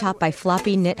hair topped by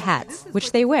floppy knit hats,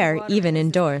 which they wear even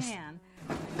indoors.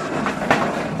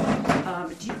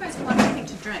 Do you guys want anything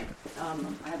to drink?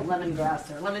 I have lemongrass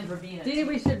or lemon verbena. Dee Dee,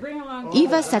 we should bring along...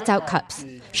 Eva sets out cups.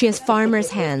 She has farmer's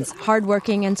hands,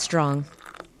 hardworking and strong.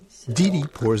 Dee Dee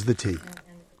pours the tea.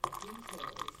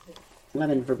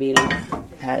 Lemon verbena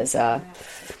has a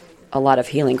lot of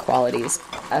healing qualities,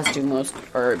 as do most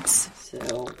herbs.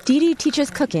 So. Dee Dee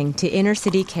teaches cooking to inner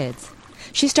city kids.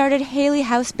 She started Haley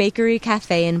House Bakery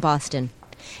Cafe in Boston.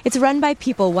 It's run by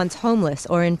people once homeless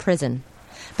or in prison.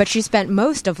 But she spent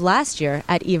most of last year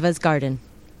at Eva's garden.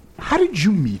 How did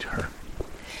you meet her?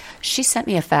 She sent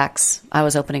me a fax. I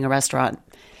was opening a restaurant,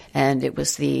 and it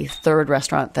was the 3rd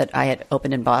restaurant that I had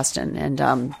opened in Boston.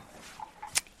 And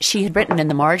she had written in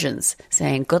the margins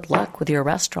saying, "Good luck with your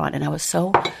restaurant." And I was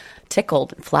so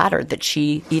tickled and flattered that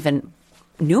she even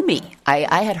knew me.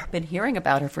 I had been hearing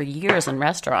about her for years in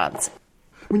restaurants.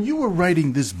 When you were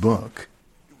writing this book,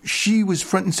 she was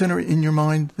front and center in your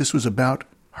mind? This was about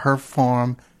her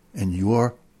farm and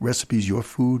your recipes, your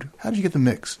food? How did you get the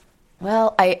mix?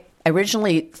 Well, I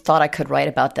originally thought I could write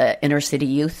about the inner city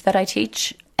youth that I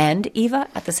teach and Eva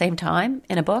at the same time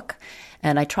in a book.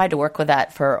 And I tried to work with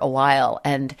that for a while.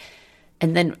 And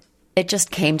then it just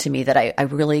came to me that I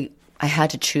had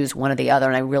to choose one or the other.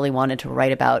 And I really wanted to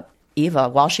write about Eva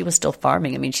while she was still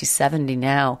farming. I mean, she's 70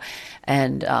 now.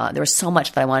 And there was so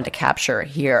much that I wanted to capture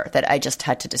here that I just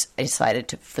had to I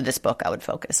decided for this book, I would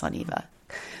focus on Eva.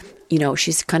 You know,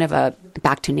 she's kind of a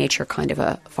back to nature kind of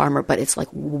a farmer, but it's like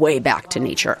way back to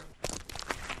nature.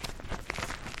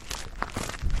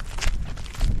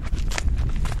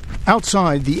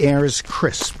 Outside, the air is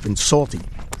crisp and salty.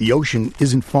 The ocean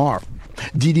isn't far.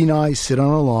 Dee Dee and I sit on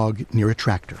a log near a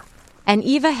tractor. And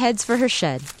Eva heads for her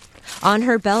shed. On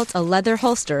her belt, a leather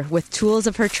holster with tools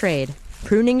of her trade,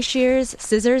 pruning shears,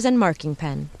 scissors, and marking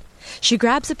pen. She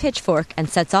grabs a pitchfork and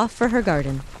sets off for her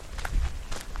garden.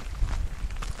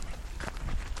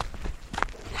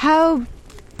 How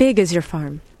big is your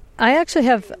farm? I actually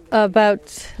have about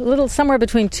somewhere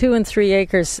between 2 and 3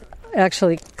 acres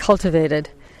actually cultivated,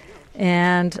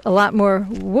 and a lot more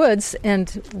woods,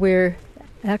 and we're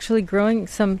actually growing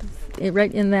some,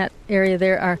 right in that area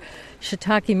there are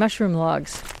shiitake mushroom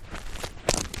logs.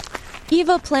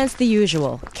 Eva plants the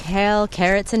usual, kale,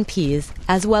 carrots, and peas,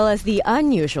 as well as the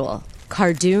unusual,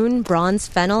 cardoon, bronze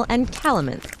fennel, and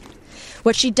calamine.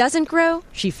 What she doesn't grow,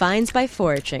 she finds by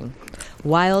foraging.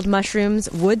 Wild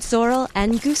mushrooms, wood sorrel,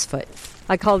 and goosefoot.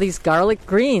 I call these garlic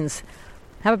greens.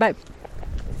 How about...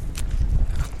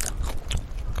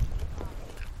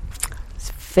 It's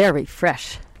very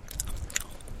fresh.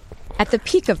 At the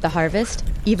peak of the harvest,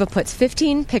 Eva puts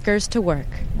 15 pickers to work.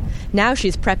 Now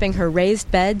she's prepping her raised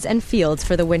beds and fields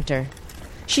for the winter.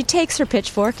 She takes her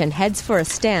pitchfork and heads for a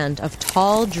stand of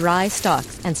tall, dry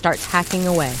stalks and starts hacking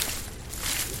away.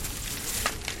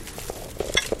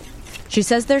 She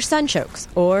says they're sunchokes,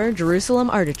 or Jerusalem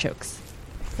artichokes.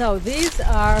 So this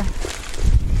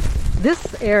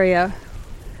area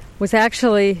was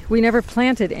actually, we never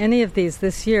planted any of these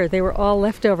this year. They were all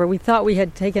leftover. We thought we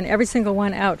had taken every single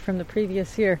one out from the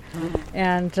previous year.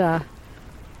 And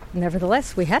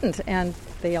nevertheless, we hadn't, and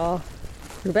they all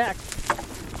grew back.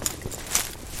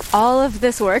 All of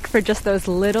this work for just those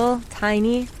little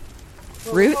tiny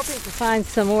roots? We're hoping to find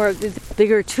some more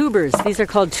bigger tubers. These are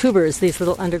called tubers, these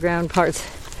little underground parts.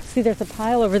 See, there's a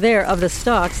pile over there of the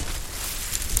stalks.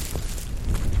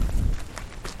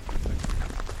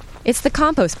 It's the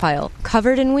compost pile,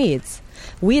 covered in weeds.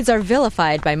 Weeds are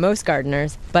vilified by most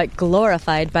gardeners, but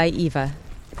glorified by Eva.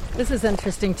 This is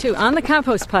interesting, too. On the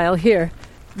compost pile here,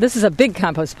 this is a big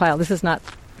compost pile. This is not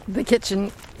the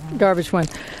kitchen garbage one.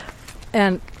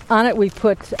 And on it we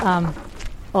put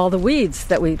all the weeds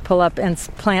that we pull up and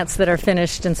plants that are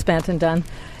finished and spent and done.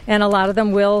 And a lot of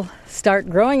them will start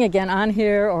growing again on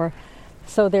here or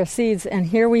sow their seeds. And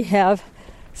here we have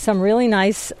some really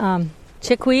nice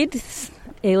chickweed,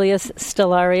 alias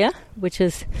stellaria, which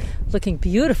is looking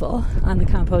beautiful on the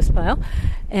compost pile.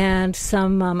 And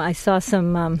some, I saw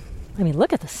some,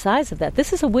 look at the size of that.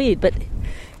 This is a weed, but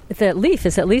the leaf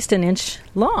is at least an inch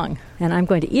long. And I'm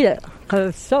going to eat it because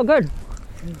it's so good.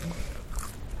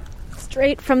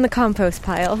 Straight from the compost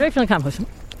pile. Straight from the compost.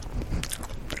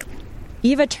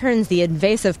 Eva turns the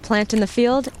invasive plant in the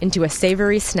field into a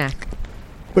savory snack.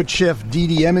 But Chef Dee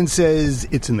Dee Emmons says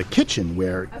it's in the kitchen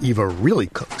where Eva really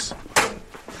cooks.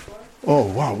 Oh,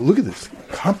 wow, look at this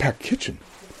compact kitchen.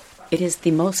 It is the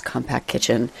most compact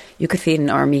kitchen. You could feed an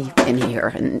army in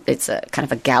here, and it's a kind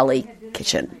of a galley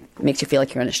kitchen. It makes you feel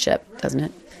like you're on a ship, doesn't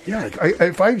it? Yeah,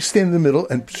 if I stand in the middle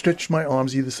and stretch my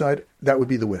arms either side, that would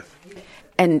be the width.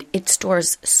 And it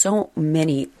stores so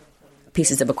many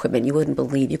pieces of equipment you wouldn't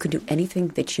believe. You could do anything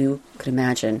that you could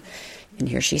imagine. And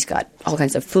here she's got all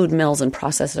kinds of food mills and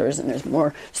processors, and there's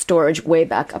more storage way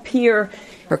back up here.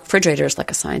 Her refrigerator is like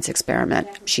a science experiment.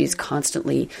 She's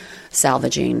constantly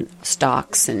salvaging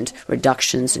stocks and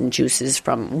reductions and juices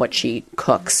from what she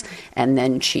cooks, and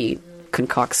then she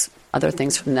concocts other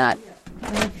things from that.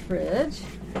 In the fridge,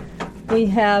 we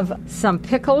have some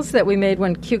pickles that we made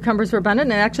when cucumbers were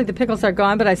abundant, and actually the pickles are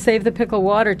gone, but I saved the pickle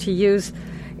water to use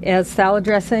as salad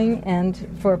dressing and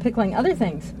for pickling other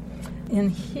things. In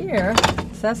here,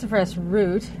 sassafras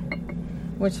root,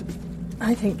 which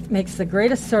I think makes the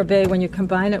greatest sorbet when you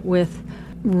combine it with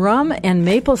rum and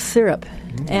maple syrup.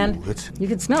 And you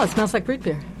can smell it. It smells like root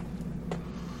beer.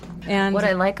 And what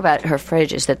I like about her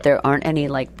fridge is that there aren't any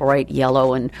like bright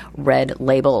yellow and red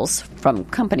labels from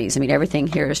companies. I mean, everything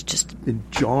here is just in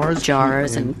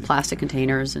jars and plastic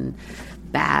containers and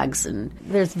bags. And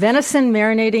there's venison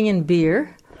marinating in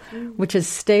beer, which is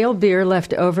stale beer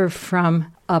left over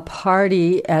from a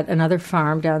party at another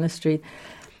farm down the street.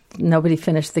 Nobody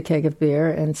finished the keg of beer,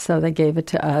 and so they gave it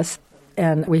to us.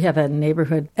 And we have a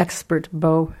neighborhood expert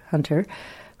bow hunter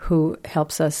who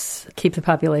helps us keep the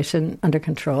population under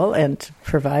control and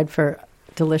provide for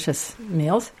delicious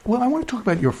meals. Well, I want to talk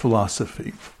about your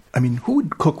philosophy. I mean, who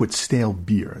would cook with stale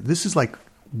beer? This is like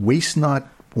waste not,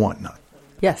 want not.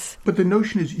 Yes. But the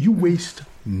notion is you waste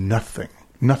nothing.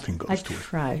 Nothing goes to it. I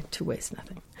try to waste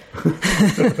nothing.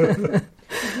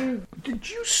 Did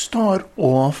you start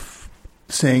off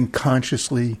saying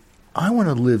consciously, I want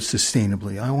to live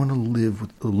sustainably, I want to live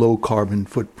with a low carbon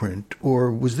footprint,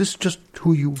 or was this just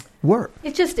who you were?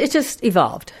 It just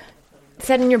evolved. It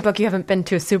said in your book you haven't been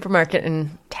to a supermarket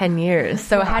in 10 years.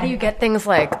 So how do you get things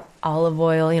like olive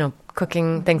oil,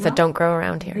 cooking things that don't grow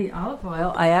around here? The olive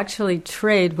oil, I actually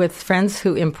trade with friends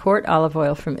who import olive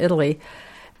oil from Italy.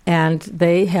 And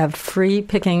they have free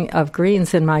picking of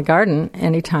greens in my garden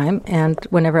anytime. And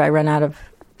whenever I run out of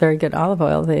very good olive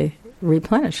oil, they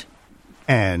replenish.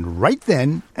 And right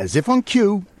then, as if on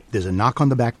cue, there's a knock on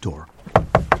the back door.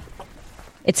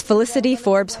 It's Felicity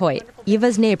Forbes Hoyt,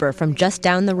 Eva's neighbor from just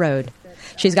down the road.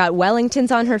 She's got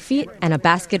Wellingtons on her feet and a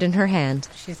basket in her hand.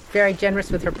 She's very generous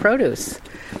with her produce.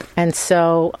 And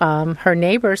so her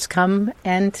neighbors come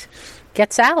and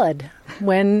get salad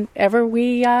whenever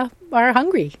we are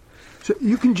hungry. So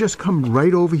you can just come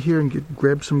right over here and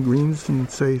grab some greens and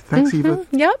say, thanks, Eva?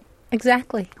 Yep,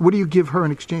 exactly. What do you give her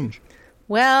in exchange?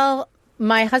 Well,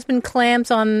 my husband clams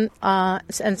on,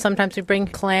 and sometimes we bring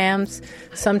clams.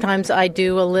 Sometimes I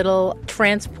do a little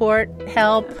transport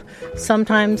help.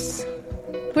 Sometimes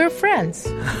we're friends.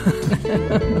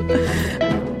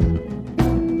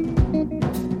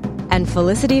 And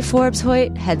Felicity Forbes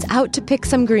Hoyt heads out to pick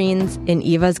some greens in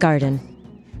Eva's garden.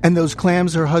 And those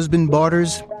clams her husband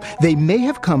barters, they may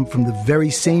have come from the very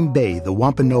same bay the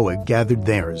Wampanoag gathered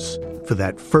theirs for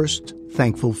that first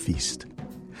thankful feast.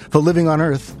 For Living on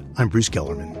Earth, I'm Bruce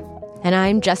Gellerman. And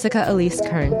I'm Jessica Elise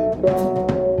Kern.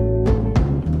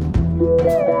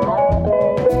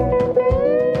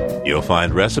 You'll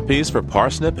find recipes for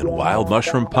parsnip and wild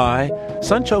mushroom pie,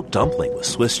 sunchoke dumpling with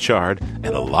Swiss chard,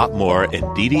 and a lot more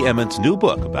in Dee Dee Emmett's new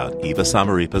book about Eva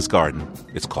Samaripa's garden.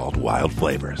 It's called Wild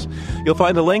Flavors. You'll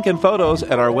find a link and photos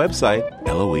at our website,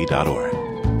 LOE.org.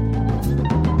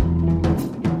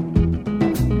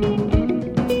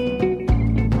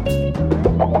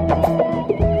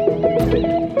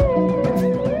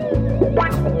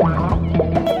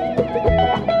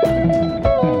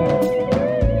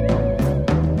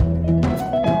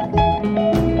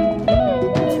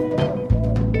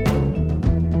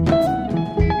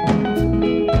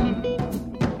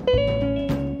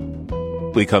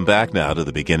 We come back now to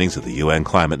the beginnings of the UN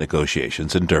climate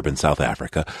negotiations in Durban, South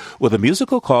Africa, with a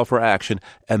musical call for action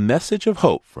and message of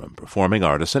hope from performing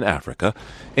artists in Africa,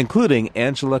 including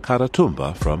Angela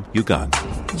Karatumba from Uganda.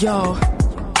 Yo,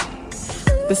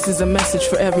 this is a message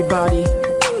for everybody.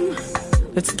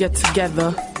 Let's get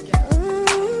together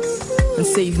and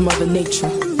save Mother Nature.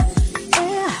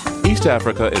 East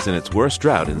Africa is in its worst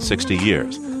drought in 60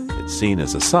 years. It's seen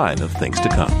as a sign of things to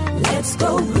come. Let's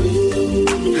go green.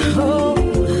 Oh.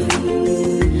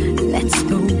 Let's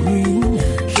go green.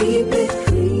 Keep it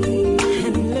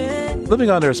green. Living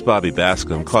on Earth's Bobby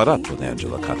Bascom caught up with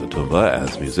Angela Katatumba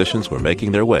as musicians were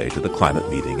making their way to the climate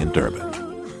meeting in Durban.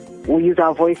 We use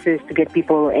our voices to get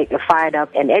people fired up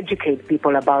and educate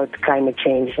people about climate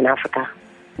change in Africa.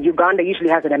 Uganda usually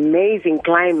has an amazing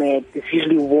climate. It's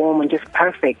usually warm and just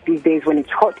perfect. These days when it's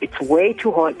hot, it's way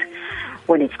too hot.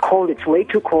 When it's cold, it's way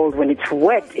too cold. When it's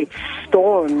wet, it's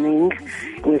storming.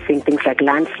 We're seeing things like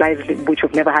landslides, which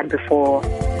we've never had before.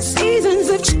 Seasons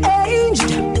have changed.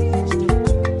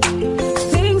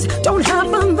 Things don't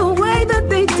happen the way that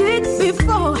they did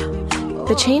before.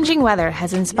 The changing weather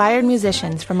has inspired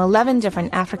musicians from 11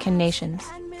 different African nations,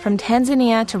 from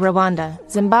Tanzania to Rwanda,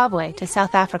 Zimbabwe to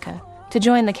South Africa, to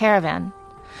join the caravan.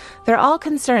 They're all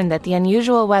concerned that the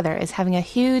unusual weather is having a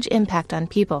huge impact on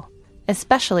people,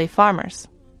 especially farmers.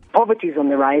 Poverty is on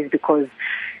the rise because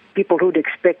people who'd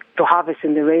expect to harvest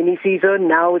in the rainy season,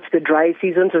 now it's the dry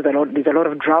season, so there's a lot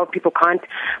of drought. People can't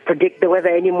predict the weather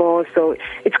anymore, so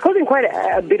it's causing quite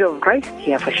a bit of crisis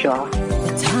here for sure.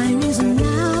 The time is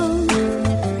now.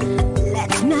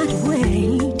 Let's not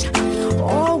wait,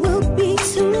 or we'll be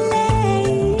too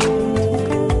late.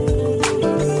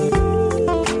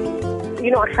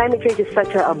 You know, climate change is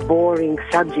such a boring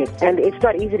subject, and it's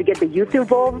not easy to get the youth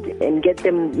involved and get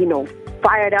them,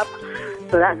 fired up.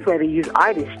 So that's where they use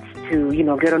artists to,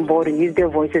 get on board and use their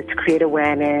voices to create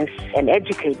awareness and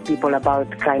educate people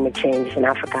about climate change in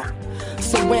Africa.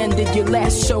 So when did you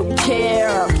last show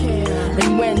care?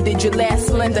 And when did you last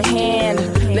lend a hand?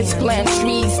 Let's plant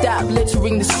trees, stop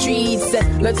littering the streets,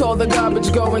 and let all the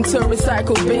garbage go into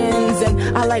recycle bins.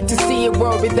 And I like to see a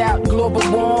world without global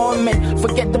warming.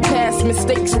 Forget the past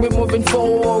mistakes, we're moving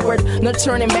forward. No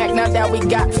turning back now that we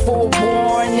got full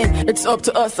warning. It's up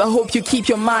to us, I hope you keep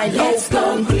your mind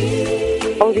open.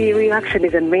 Oh, the reaction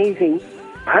is amazing.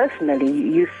 Personally,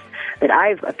 youth that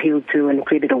I've appealed to and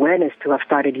created awareness to, I've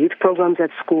started youth programs at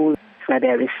school where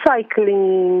they're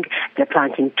recycling, they're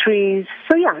planting trees.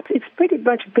 So yeah, it's pretty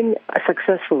much been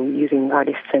successful using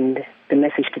artists and the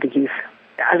message to the youth.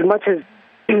 As much as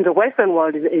the Western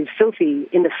world is filthy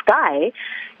in the sky,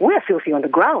 we're filthy on the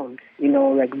ground.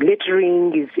 Like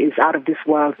littering is out of this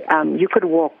world. You could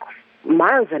walk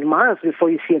miles and miles before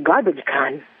you see a garbage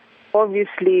can.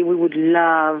 Obviously, we would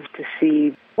love to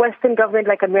see Western government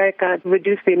like America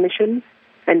reduce the emissions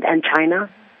and China.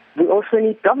 We also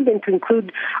need government to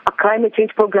include climate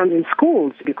change programs in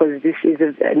schools because this is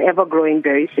an ever-growing,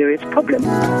 very serious problem.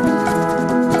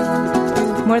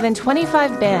 More than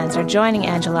 25 bands are joining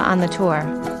Angela on the tour.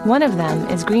 One of them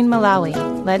is Green Malawi,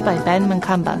 led by Ben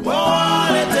Mkamba. Oh,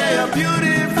 it's a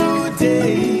beautiful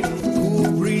day.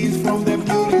 Who breathes from the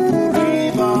beautiful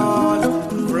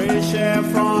rivers? Fresh air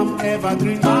from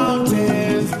evergreen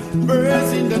mountains.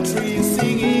 Birds in the trees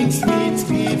singing sweet,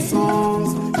 sweet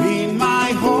songs. In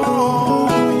my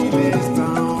home, this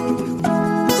town.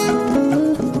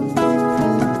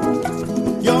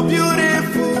 You're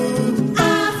beautiful,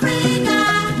 Africa.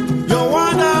 You're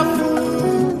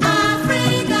wonderful,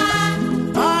 Africa.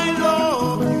 I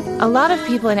love you. A lot of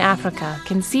people in Africa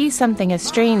can see something as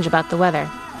strange about the weather,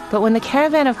 but when the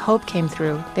Caravan of Hope came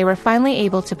through, they were finally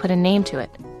able to put a name to it.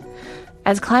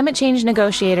 As climate change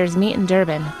negotiators meet in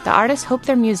Durban, the artists hope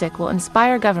their music will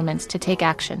inspire governments to take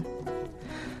action.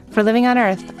 For Living on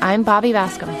Earth, I'm Bobby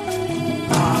Bascom.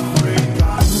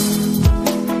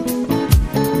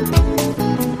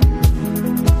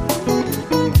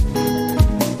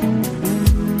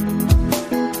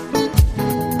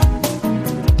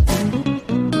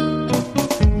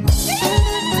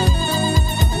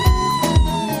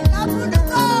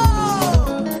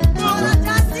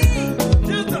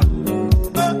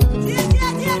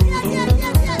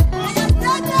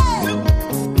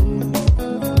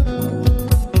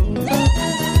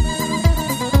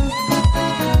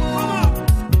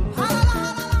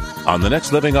 On the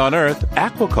next Living on Earth,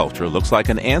 aquaculture looks like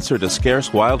an answer to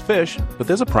scarce wild fish, but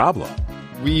there's a problem.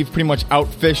 We've pretty much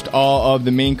outfished all of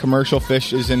the main commercial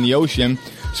fishes in the ocean.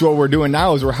 So what we're doing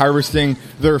now is we're harvesting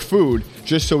their food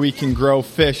just so we can grow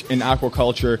fish in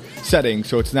aquaculture settings.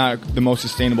 So it's not the most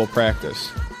sustainable practice.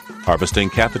 Harvesting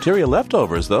cafeteria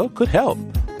leftovers, though, could help.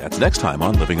 That's next time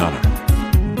on Living on Earth.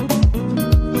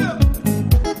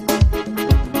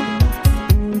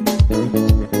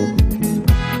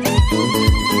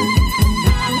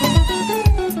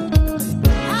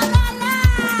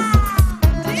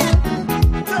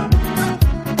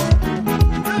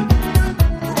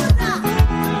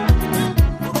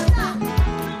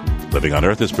 Living on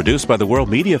Earth is produced by the World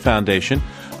Media Foundation.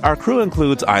 Our crew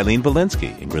includes Eileen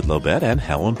Valinsky, Ingrid Lobet, and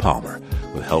Helen Palmer,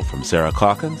 with help from Sarah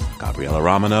Calkins, Gabriela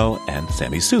Romano, and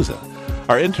Sammy Souza.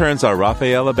 Our interns are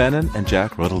Rafaela Benin and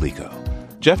Jack Rodolico.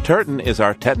 Jeff Turton is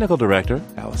our technical director.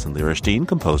 Allison Lierstein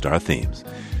composed our themes.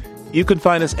 You can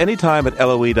find us anytime at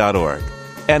LOE.org.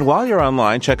 And while you're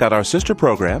online, check out our sister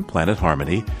program, Planet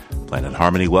Harmony. Planet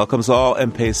Harmony welcomes all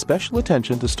and pays special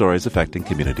attention to stories affecting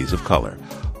communities of color.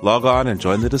 Log on and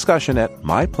join the discussion at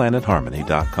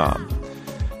myplanetharmony.com.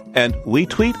 And we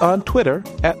tweet on Twitter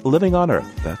at Living on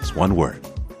Earth. That's one word.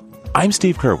 I'm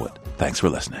Steve Curwood. Thanks for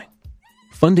listening.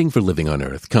 Funding for Living on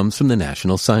Earth comes from the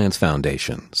National Science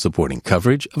Foundation, supporting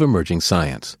coverage of emerging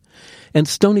science. And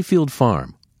Stonyfield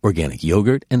Farm, organic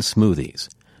yogurt and smoothies.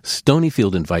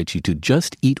 Stonyfield invites you to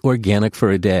just eat organic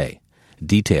for a day.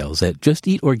 Details at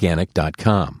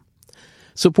justeatorganic.com.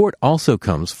 Support also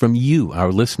comes from you,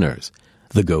 our listeners,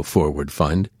 the Go Forward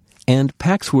Fund, and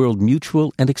Pax World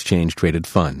Mutual and Exchange-Traded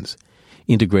Funds,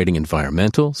 integrating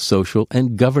environmental, social,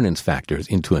 and governance factors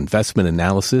into investment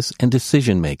analysis and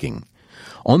decision-making.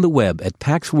 On the web at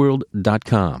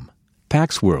paxworld.com.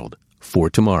 Pax World, for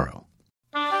tomorrow.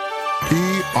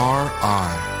 PRI,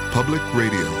 Public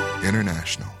Radio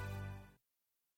International.